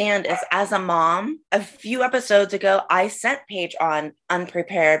understand is as a mom, a few episodes ago, I sent Paige on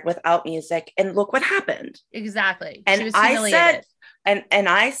unprepared without music and look what happened. Exactly. And I said, and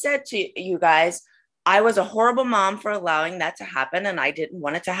I said to you guys, I was a horrible mom for allowing that to happen. And I didn't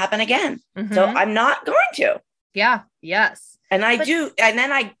want it to happen again. Mm-hmm. So I'm not going to. Yeah. Yes. And I do. And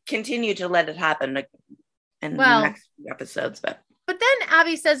then I continue to let it happen in the next few episodes. But then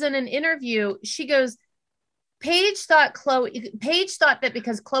Abby says in an interview, she goes, Paige thought that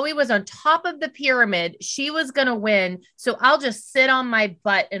because Chloe was on top of the pyramid, she was going to win. So I'll just sit on my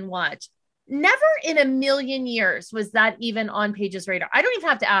butt and watch. Never in a million years was that even on Paige's radar. I don't even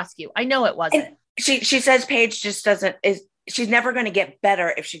have to ask you. I know it wasn't. And she says Paige just she's never going to get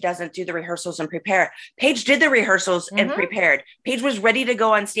better if she doesn't do the rehearsals and prepare. Paige did the rehearsals and prepared. Paige was ready to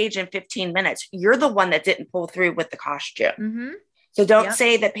go on stage in 15 minutes. You're the one that didn't pull through with the costume. Mm-hmm. So don't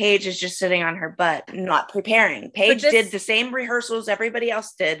say that Paige is just sitting on her butt, not preparing. Paige did the same rehearsals everybody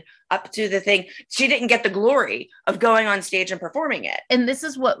else did up to the thing. She didn't get the glory of going on stage and performing it. And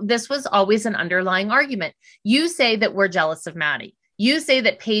this was always an underlying argument. You say that we're jealous of Maddie. You say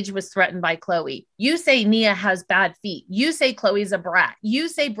that Paige was threatened by Chloe. You say Nia has bad feet. You say Chloe's a brat. You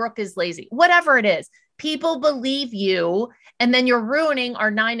say Brooke is lazy. Whatever it is, people believe you. And then you're ruining our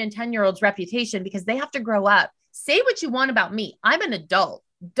 9 and 10-year-olds' reputation because they have to grow up. Say what you want about me. I'm an adult.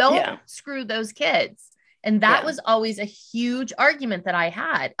 Don't screw those kids. And that was always a huge argument that I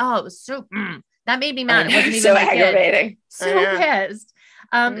had. Oh, it was so, that made me mad. It wasn't even so aggravating. So pissed.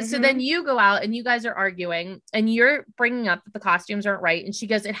 So then you go out and you guys are arguing and you're bringing up that the costumes aren't right. And she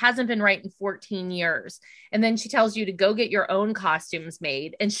goes, it hasn't been right in 14 years. And then she tells you to go get your own costumes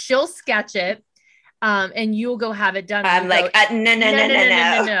made and she'll sketch it. And you'll go have it done. I'm like, no.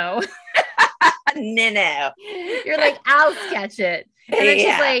 No. No. You're like, I'll sketch it. And then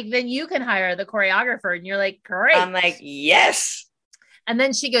she's like, then you can hire the choreographer. And you're like, great. I'm like, yes. And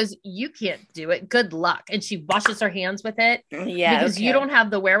then she goes, you can't do it. Good luck. And she washes her hands with it. Yeah. Because you don't have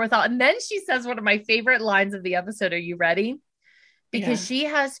the wherewithal. And then she says one of my favorite lines of the episode. Are you ready? because she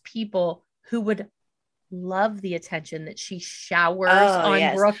has people who would love the attention that she showers Oh, on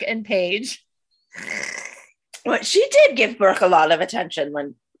yes. Brooke and Paige. Well, she did give Brooke a lot of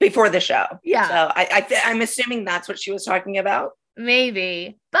attention before the show. Yeah. So I'm assuming that's what she was talking about.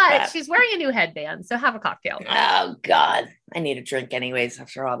 Maybe, but she's wearing a new headband, so have a cocktail. Oh God, I need a drink anyways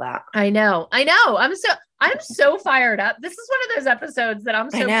after all that. I know. I'm so fired up. This is one of those episodes that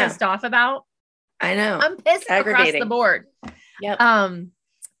I'm so pissed off about. I know. I'm pissed across the board. Yep.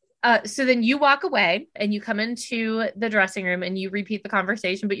 So then you walk away and you come into the dressing room and you repeat the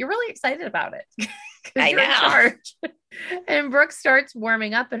conversation, but you're really excited about it. I you're in know. charge. And Brooke starts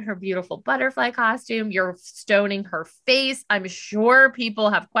warming up in her beautiful butterfly costume. You're stoning her face. I'm sure people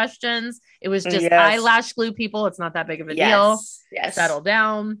have questions. It was just eyelash glue, people. It's not that big of a deal. Yes. Settle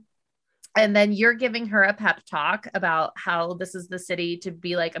down. And then you're giving her a pep talk about how this is the city to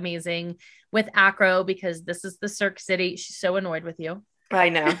be like amazing with Acro because this is the Cirque City. She's so annoyed with you. I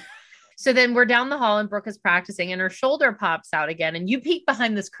know. So then we're down the hall and Brooke is practicing and her shoulder pops out again. And you peek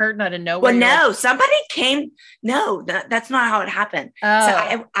behind this curtain out of nowhere. Well, no, somebody came. No, that's not how it happened. Oh.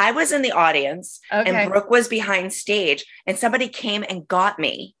 So I was in the audience and Brooke was behind stage and somebody came and got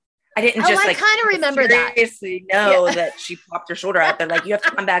me. I didn't just I kind of remember that. Seriously know that she popped her shoulder out. They're like, you have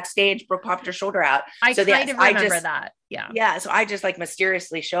to come backstage. Brooke popped her shoulder out. I kind of remember that. Yeah. Yeah. So I just like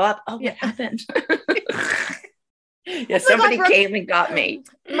mysteriously show up. Oh, what happened? Yeah, Oh somebody God, came and got me.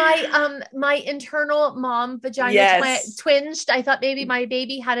 My internal mom vagina twinged. I thought maybe my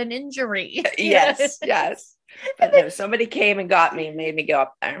baby had an injury. Yes. But no, somebody came and got me and made me go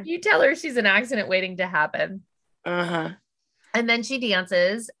up there. You tell her she's an accident waiting to happen. Uh-huh. And then she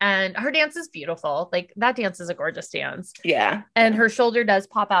dances and her dance is beautiful. Like that dance is a gorgeous dance. Yeah. And her shoulder does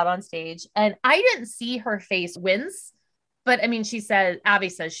pop out on stage. And I didn't see her face wince. But I mean, Abby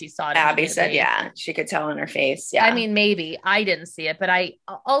says she saw it. Abby said, yeah, she could tell in her face. Yeah. I mean, maybe I didn't see it, but I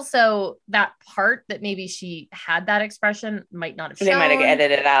also that part that maybe she had that expression might not have shown. They might have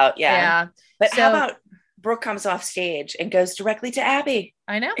edited it out. Yeah. But so, how about Brooke comes off stage and goes directly to Abby?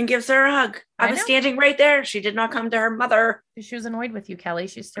 I know. And gives her a hug. I was standing right there. She did not come to her mother. She was annoyed with you, Kelly.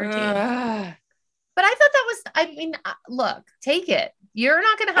 She's 13. But I thought that was, look, take it. You're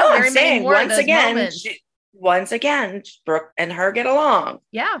not going to have very many more of those moments. Once again, Brooke and her get along.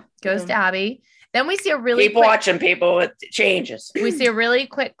 Yeah. Goes to Abby. Then we see a really keep watching people. It changes. We see a really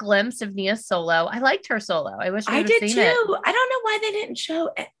quick glimpse of Nia's solo. I liked her solo. I wish I did too. It. I don't know why they didn't show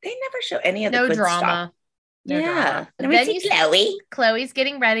it. They never show any of the good drama. Stuff. No drama. And then we see Chloe. Chloe's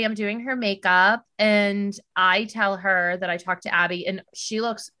getting ready. I'm doing her makeup. And I tell her that I talked to Abby and she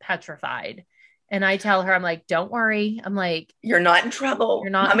looks petrified. And I tell her, I'm like, don't worry. I'm like, you're not in trouble.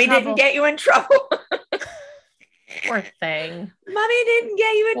 You're not Mommy in trouble. didn't get you in trouble. Poor thing. Mommy didn't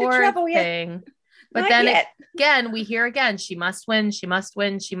get you into trouble yet. But then again, we hear again, she must win. She must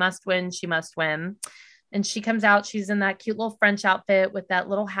win. She must win. She must win. And she comes out. She's in that cute little French outfit with that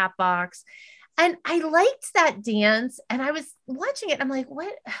little hat box. And I liked that dance. And I was watching it. I'm like,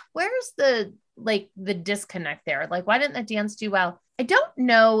 where's the disconnect there? Like, why didn't that dance do well? I don't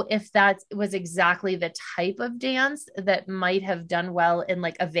know if that was exactly the type of dance that might have done well in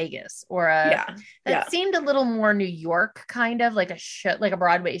like a Vegas or seemed a little more New York, kind of like a show, like a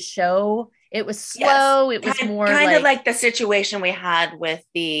Broadway show. It was slow. It was more kind of like the situation we had with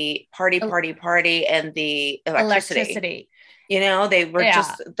the party and the electricity. You know, they were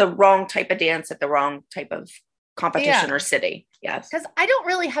just the wrong type of dance at the wrong type of competition or city. Yes. Because I don't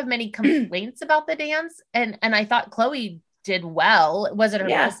really have many complaints about the dance. And I thought Chloe did well. Was it her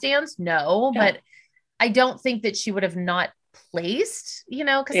best dance? No, but I don't think that she would have not placed,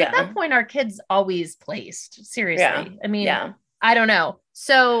 because at that point our kids always placed. Seriously. I mean, I don't know.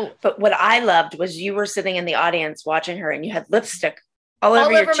 So, but what I loved was you were sitting in the audience watching her and you had lipstick all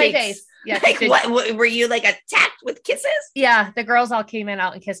over your cheeks. My face. Yeah. Like, what were you like attacked with kisses? Yeah. The girls all came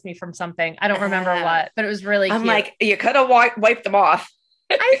out and kissed me from something. I don't remember what, but it was really I'm cute. like, you could have wiped them off.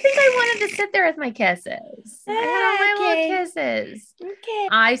 I think I wanted to sit there with my kisses. I had all my little kisses. Okay.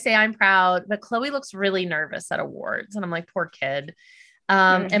 I say I'm proud, but Chloe looks really nervous at awards. And I'm like, poor kid.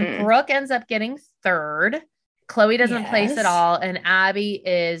 And Brooke ends up getting third. Chloe doesn't place at all. And Abby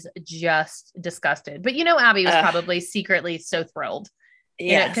is just disgusted. But Abby was probably secretly so thrilled.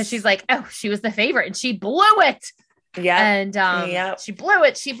 Yeah. Because she's like, oh, she was the favorite and she blew it. Yeah. And she blew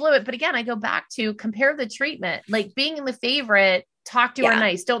it. She blew it. But again, I go back to compare the treatment, like being in the favorite. Talk to her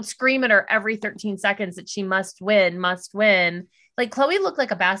nice. Don't scream at her every 13 seconds that she must win. Like Chloe looked like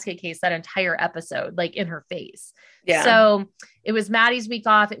a basket case that entire episode, like in her face. Yeah. So it was Maddie's week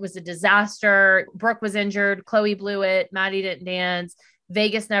off. It was a disaster. Brooke was injured. Chloe blew it. Maddie didn't dance.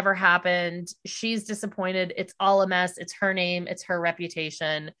 Vegas never happened. She's disappointed. It's all a mess. It's her name. It's her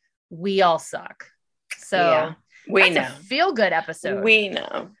reputation. We all suck. So we know. A feel good episode. We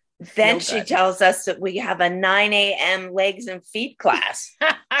know. Then she tells us that we have a 9 a.m. legs and feet class.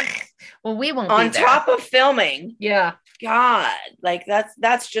 Well, we won't on be there. top of filming. Yeah. God, like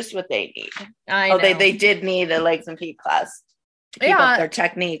that's just what they need. I know. They did need a legs and feet class to keep up their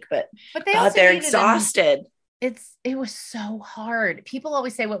technique, but they God, they're exhausted. It was so hard. People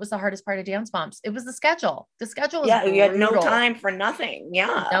always say, what was the hardest part of Dance Moms? It was the schedule. The schedule was brutal. You had no time for nothing.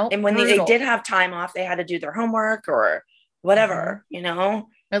 Yeah. Nope, and when they did have time off, they had to do their homework or whatever, you know.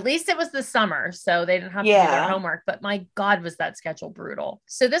 At least it was the summer, so they didn't have to do their homework. But my God, was that schedule brutal.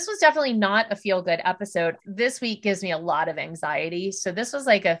 So this was definitely not a feel-good episode. This week gives me a lot of anxiety. So this was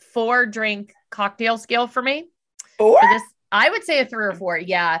like a 4-drink cocktail scale for me. 4? I would say a 3 or 4.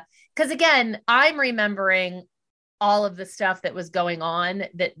 Yeah. Because again, I'm remembering all of the stuff that was going on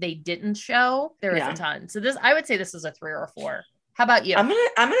that they didn't show. There was a ton. So I would say this is a 3 or 4. How about you? I'm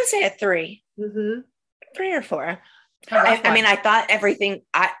gonna say a 3. 3 or 4. I mean, I thought everything.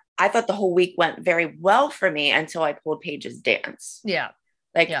 I thought the whole week went very well for me until I pulled Paige's dance. Yeah.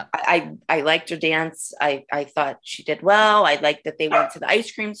 I liked her dance. I thought she did well. I liked that they went to the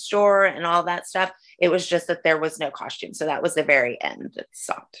ice cream store and all that stuff. It was just that there was no costume. So that was the very end. It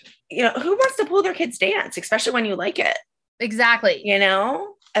sucked. You know, who wants to pull their kids dance, especially when you like it? Exactly. You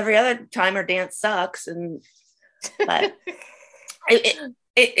know, every other time her dance sucks. But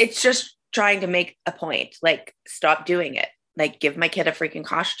it's just trying to make a point. Like, stop doing it. Like, give my kid a freaking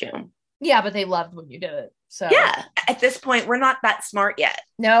costume. Yeah, but they loved when you did it. So yeah, at this point, we're not that smart yet.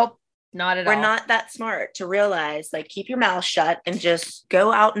 Nope, not at all. We're not that smart to realize, like, keep your mouth shut and just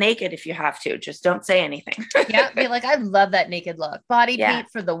go out naked if you have to. Just don't say anything. Yeah, be like, I love that naked look. Body paint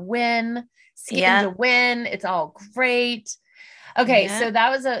for the win. Skin to win. It's all great. Okay, so that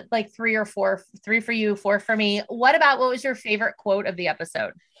was a 3 or 4. 3 for you, 4 for me. What was your favorite quote of the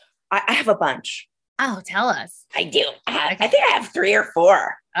episode? I have a bunch. Oh, tell us. I do. I think I have 3 or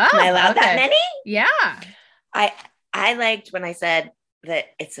 4. Oh, am I allowed that many? Yeah. I liked when I said that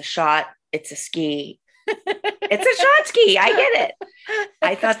it's a shot, it's a ski. It's a shot ski. I get it.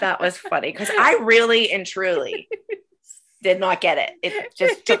 I thought that was funny because I really and truly did not get it. It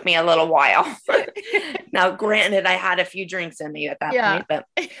just took me a little while. Now, granted, I had a few drinks in me at that point, but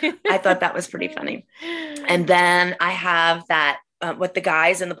I thought that was pretty funny. And then I have that. What the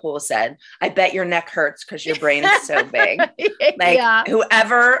guys in the pool said, I bet your neck hurts because your brain is so big.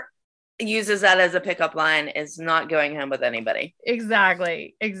 Whoever uses that as a pickup line is not going home with anybody.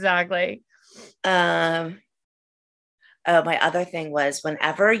 Exactly. My other thing was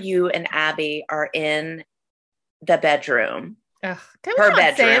whenever you and Abby are in the bedroom, her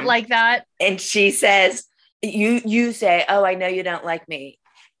bedroom, say it like that. And she says, you say, oh, I know you don't like me.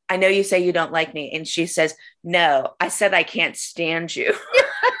 I know you say you don't like me. And she says, no, I said I can't stand you.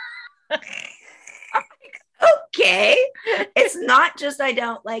 Okay. It's not just I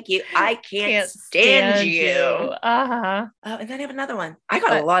don't like you. I can't stand you. Uh-huh. Oh, and then I have another one. I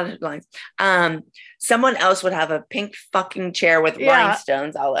got a lot of lines. Someone else would have a pink fucking chair with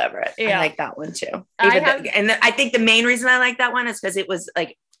rhinestones all over it. I like that one too. I think the main reason I like that one is because it was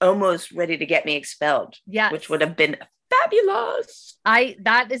like almost ready to get me expelled. Yeah. Which would have been fabulous.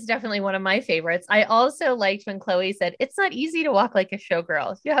 That is definitely one of my favorites. I also liked when Chloe said, it's not easy to walk like a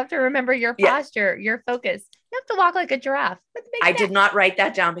showgirl. You have to remember your posture, your focus. You have to walk like a giraffe. I did not write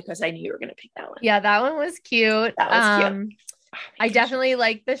that down because I knew you were going to pick that one. Yeah, that one was cute. That was cute. I definitely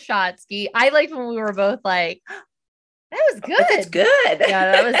liked the shot ski. I liked when we were both like, that was good. That's good.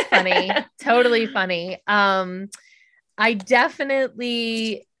 Yeah, that was funny. Totally funny. I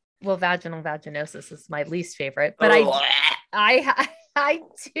definitely... Well, vaginal vaginosis is my least favorite, but I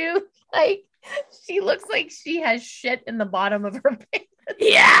do like, she looks like she has shit in the bottom of her pants.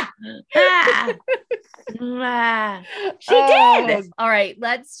 Yeah. She did. All right,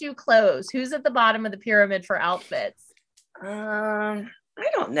 let's do clothes. Who's at the bottom of the pyramid for outfits? I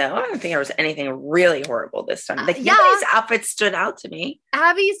don't know. I don't think there was anything really horrible this time. Like nobody's outfit stood out to me.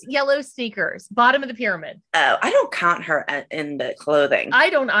 Abby's yellow sneakers, bottom of the pyramid. Oh, I don't count her in the clothing. I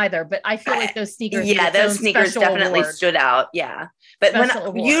don't either, but I feel like those sneakers. Yeah, those sneakers definitely stood out. Yeah.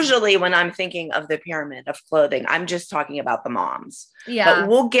 But usually when I'm thinking of the pyramid of clothing, I'm just talking about the moms. Yeah. But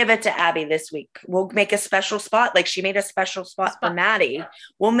we'll give it to Abby this week. We'll make a special spot. Like she made a special spot for Maddie.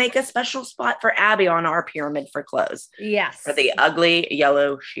 We'll make a special spot for Abby on our pyramid for clothes. Yes. For the ugly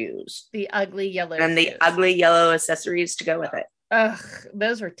yellow shoes. The ugly yellow and shoes. The ugly yellow accessories to go with it. Ugh,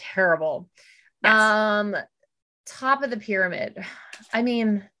 those were terrible. Yes. Top of the pyramid. I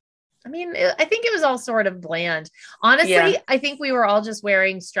mean, I mean, I think it was all sort of bland. Honestly, Yeah. I think we were all just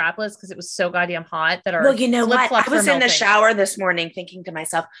wearing strapless because it was so goddamn hot that our Well, you know what? I flip-flops was were in the melting. shower this morning thinking to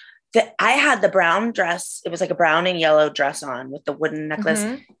myself that I had the brown dress. It was like a brown and yellow dress on with the wooden necklace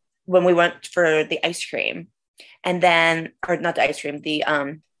Mhm. when we went for the ice cream. And then, or not the ice cream, the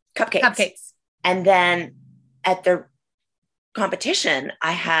cupcakes. Cupcakes. And then at the competition,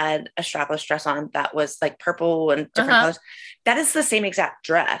 I had a strapless dress on that was like purple and different colors. That is the same exact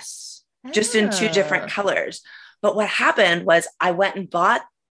dress, just in 2 different colors. But what happened was I went and bought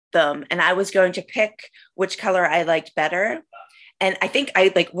them and I was going to pick which color I liked better. And I think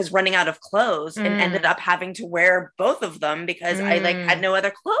I like was running out of clothes and ended up having to wear both of them because I like had no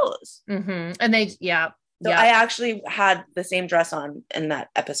other clothes. Mm-hmm. And they, So I actually had the same dress on in that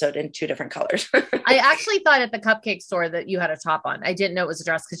episode in 2 different colors. I actually thought at the cupcake store that you had a top on. I didn't know it was a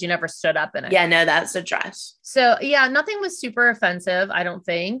dress because you never stood up in it. Yeah, no, that's a dress. So yeah, nothing was super offensive, I don't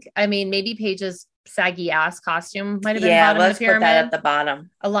think. I mean, maybe Paige's saggy ass costume might have been bottom let's of the put pyramid, that at the bottom.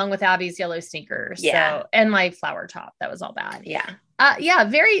 along with Abby's yellow sneakers. Yeah. So, and my flower top. That was all bad. Yeah. Yeah,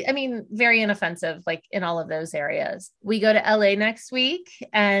 very inoffensive, like in all of those areas. We go to LA next week,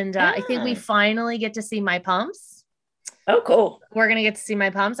 and I think we finally get to see My Pumps. Oh, cool. We're going to get to see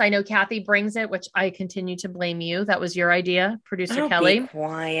My Pumps. I know Kathy brings it, which I continue to blame you. That was your idea, producer Kelly. Be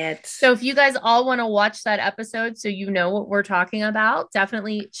quiet. So if you guys all want to watch that episode so you know what we're talking about,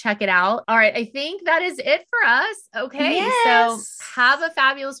 definitely check it out. All right. I think that is it for us. Okay. Yes. So have a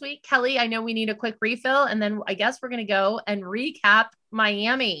fabulous week. Kelly, I know we need a quick refill, and then I guess we're going to go and recap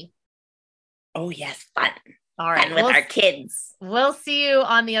Miami. Oh, yes. Fun. All right. Fun with our kids. We'll see you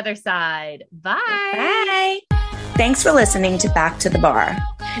on the other side. Bye. Bye. Thanks for listening to Back to the Bar.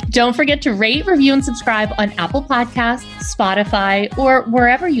 Don't forget to rate, review, and subscribe on Apple Podcasts, Spotify, or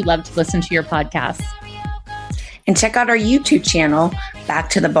wherever you love to listen to your podcasts. And check out our YouTube channel, Back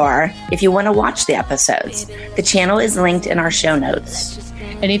to the Bar, if you want to watch the episodes. The channel is linked in our show notes.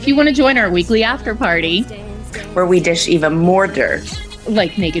 And if you want to join our weekly after party, where we dish even more dirt,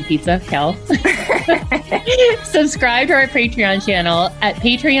 like naked pizza, Kel, subscribe to our Patreon channel at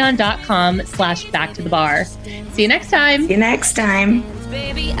patreon.com/backtothebar. See you next time. See you next time.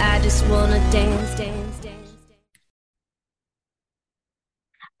 Baby, I just wanna dance, dance, dance.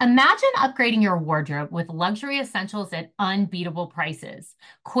 Imagine upgrading your wardrobe with luxury essentials at unbeatable prices.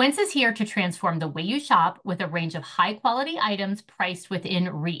 Quince is here to transform the way you shop with a range of high-quality items priced within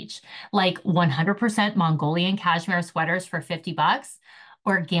reach, like 100% Mongolian cashmere sweaters for $50,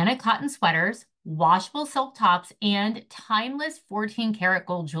 organic cotton sweaters, washable silk tops, and timeless 14-karat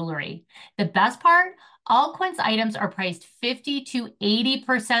gold jewelry. The best part? All Quince items are priced 50 to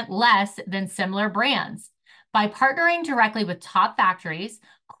 80% less than similar brands. By partnering directly with top factories,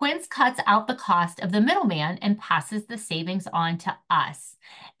 Quince cuts out the cost of the middleman and passes the savings on to us.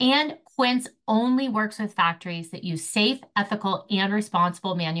 And Quince only works with factories that use safe, ethical, and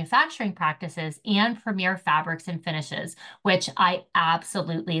responsible manufacturing practices and premier fabrics and finishes, which I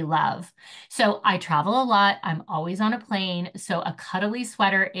absolutely love. So I travel a lot. I'm always on a plane. So a cuddly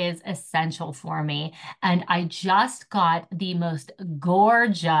sweater is essential for me. And I just got the most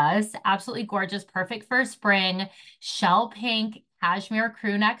gorgeous, absolutely gorgeous, perfect for spring, shell pink cashmere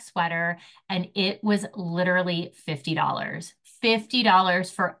crew neck sweater, and it was literally $50.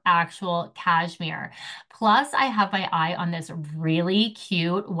 $50 for actual cashmere. Plus, I have my eye on this really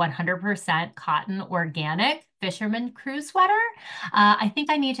cute 100% cotton organic fisherman crew sweater. I think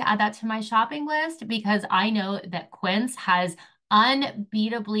I need to add that to my shopping list because I know that Quince has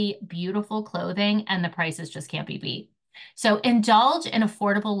unbeatably beautiful clothing and the prices just can't be beat. So indulge in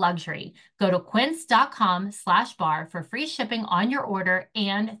affordable luxury. Go to quince.com/bar for free shipping on your order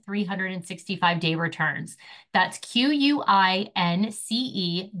and 365-day returns. That's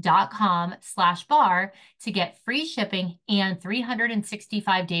QUINCE.com/bar to get free shipping and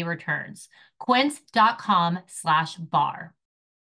 365-day returns. Quince.com/bar.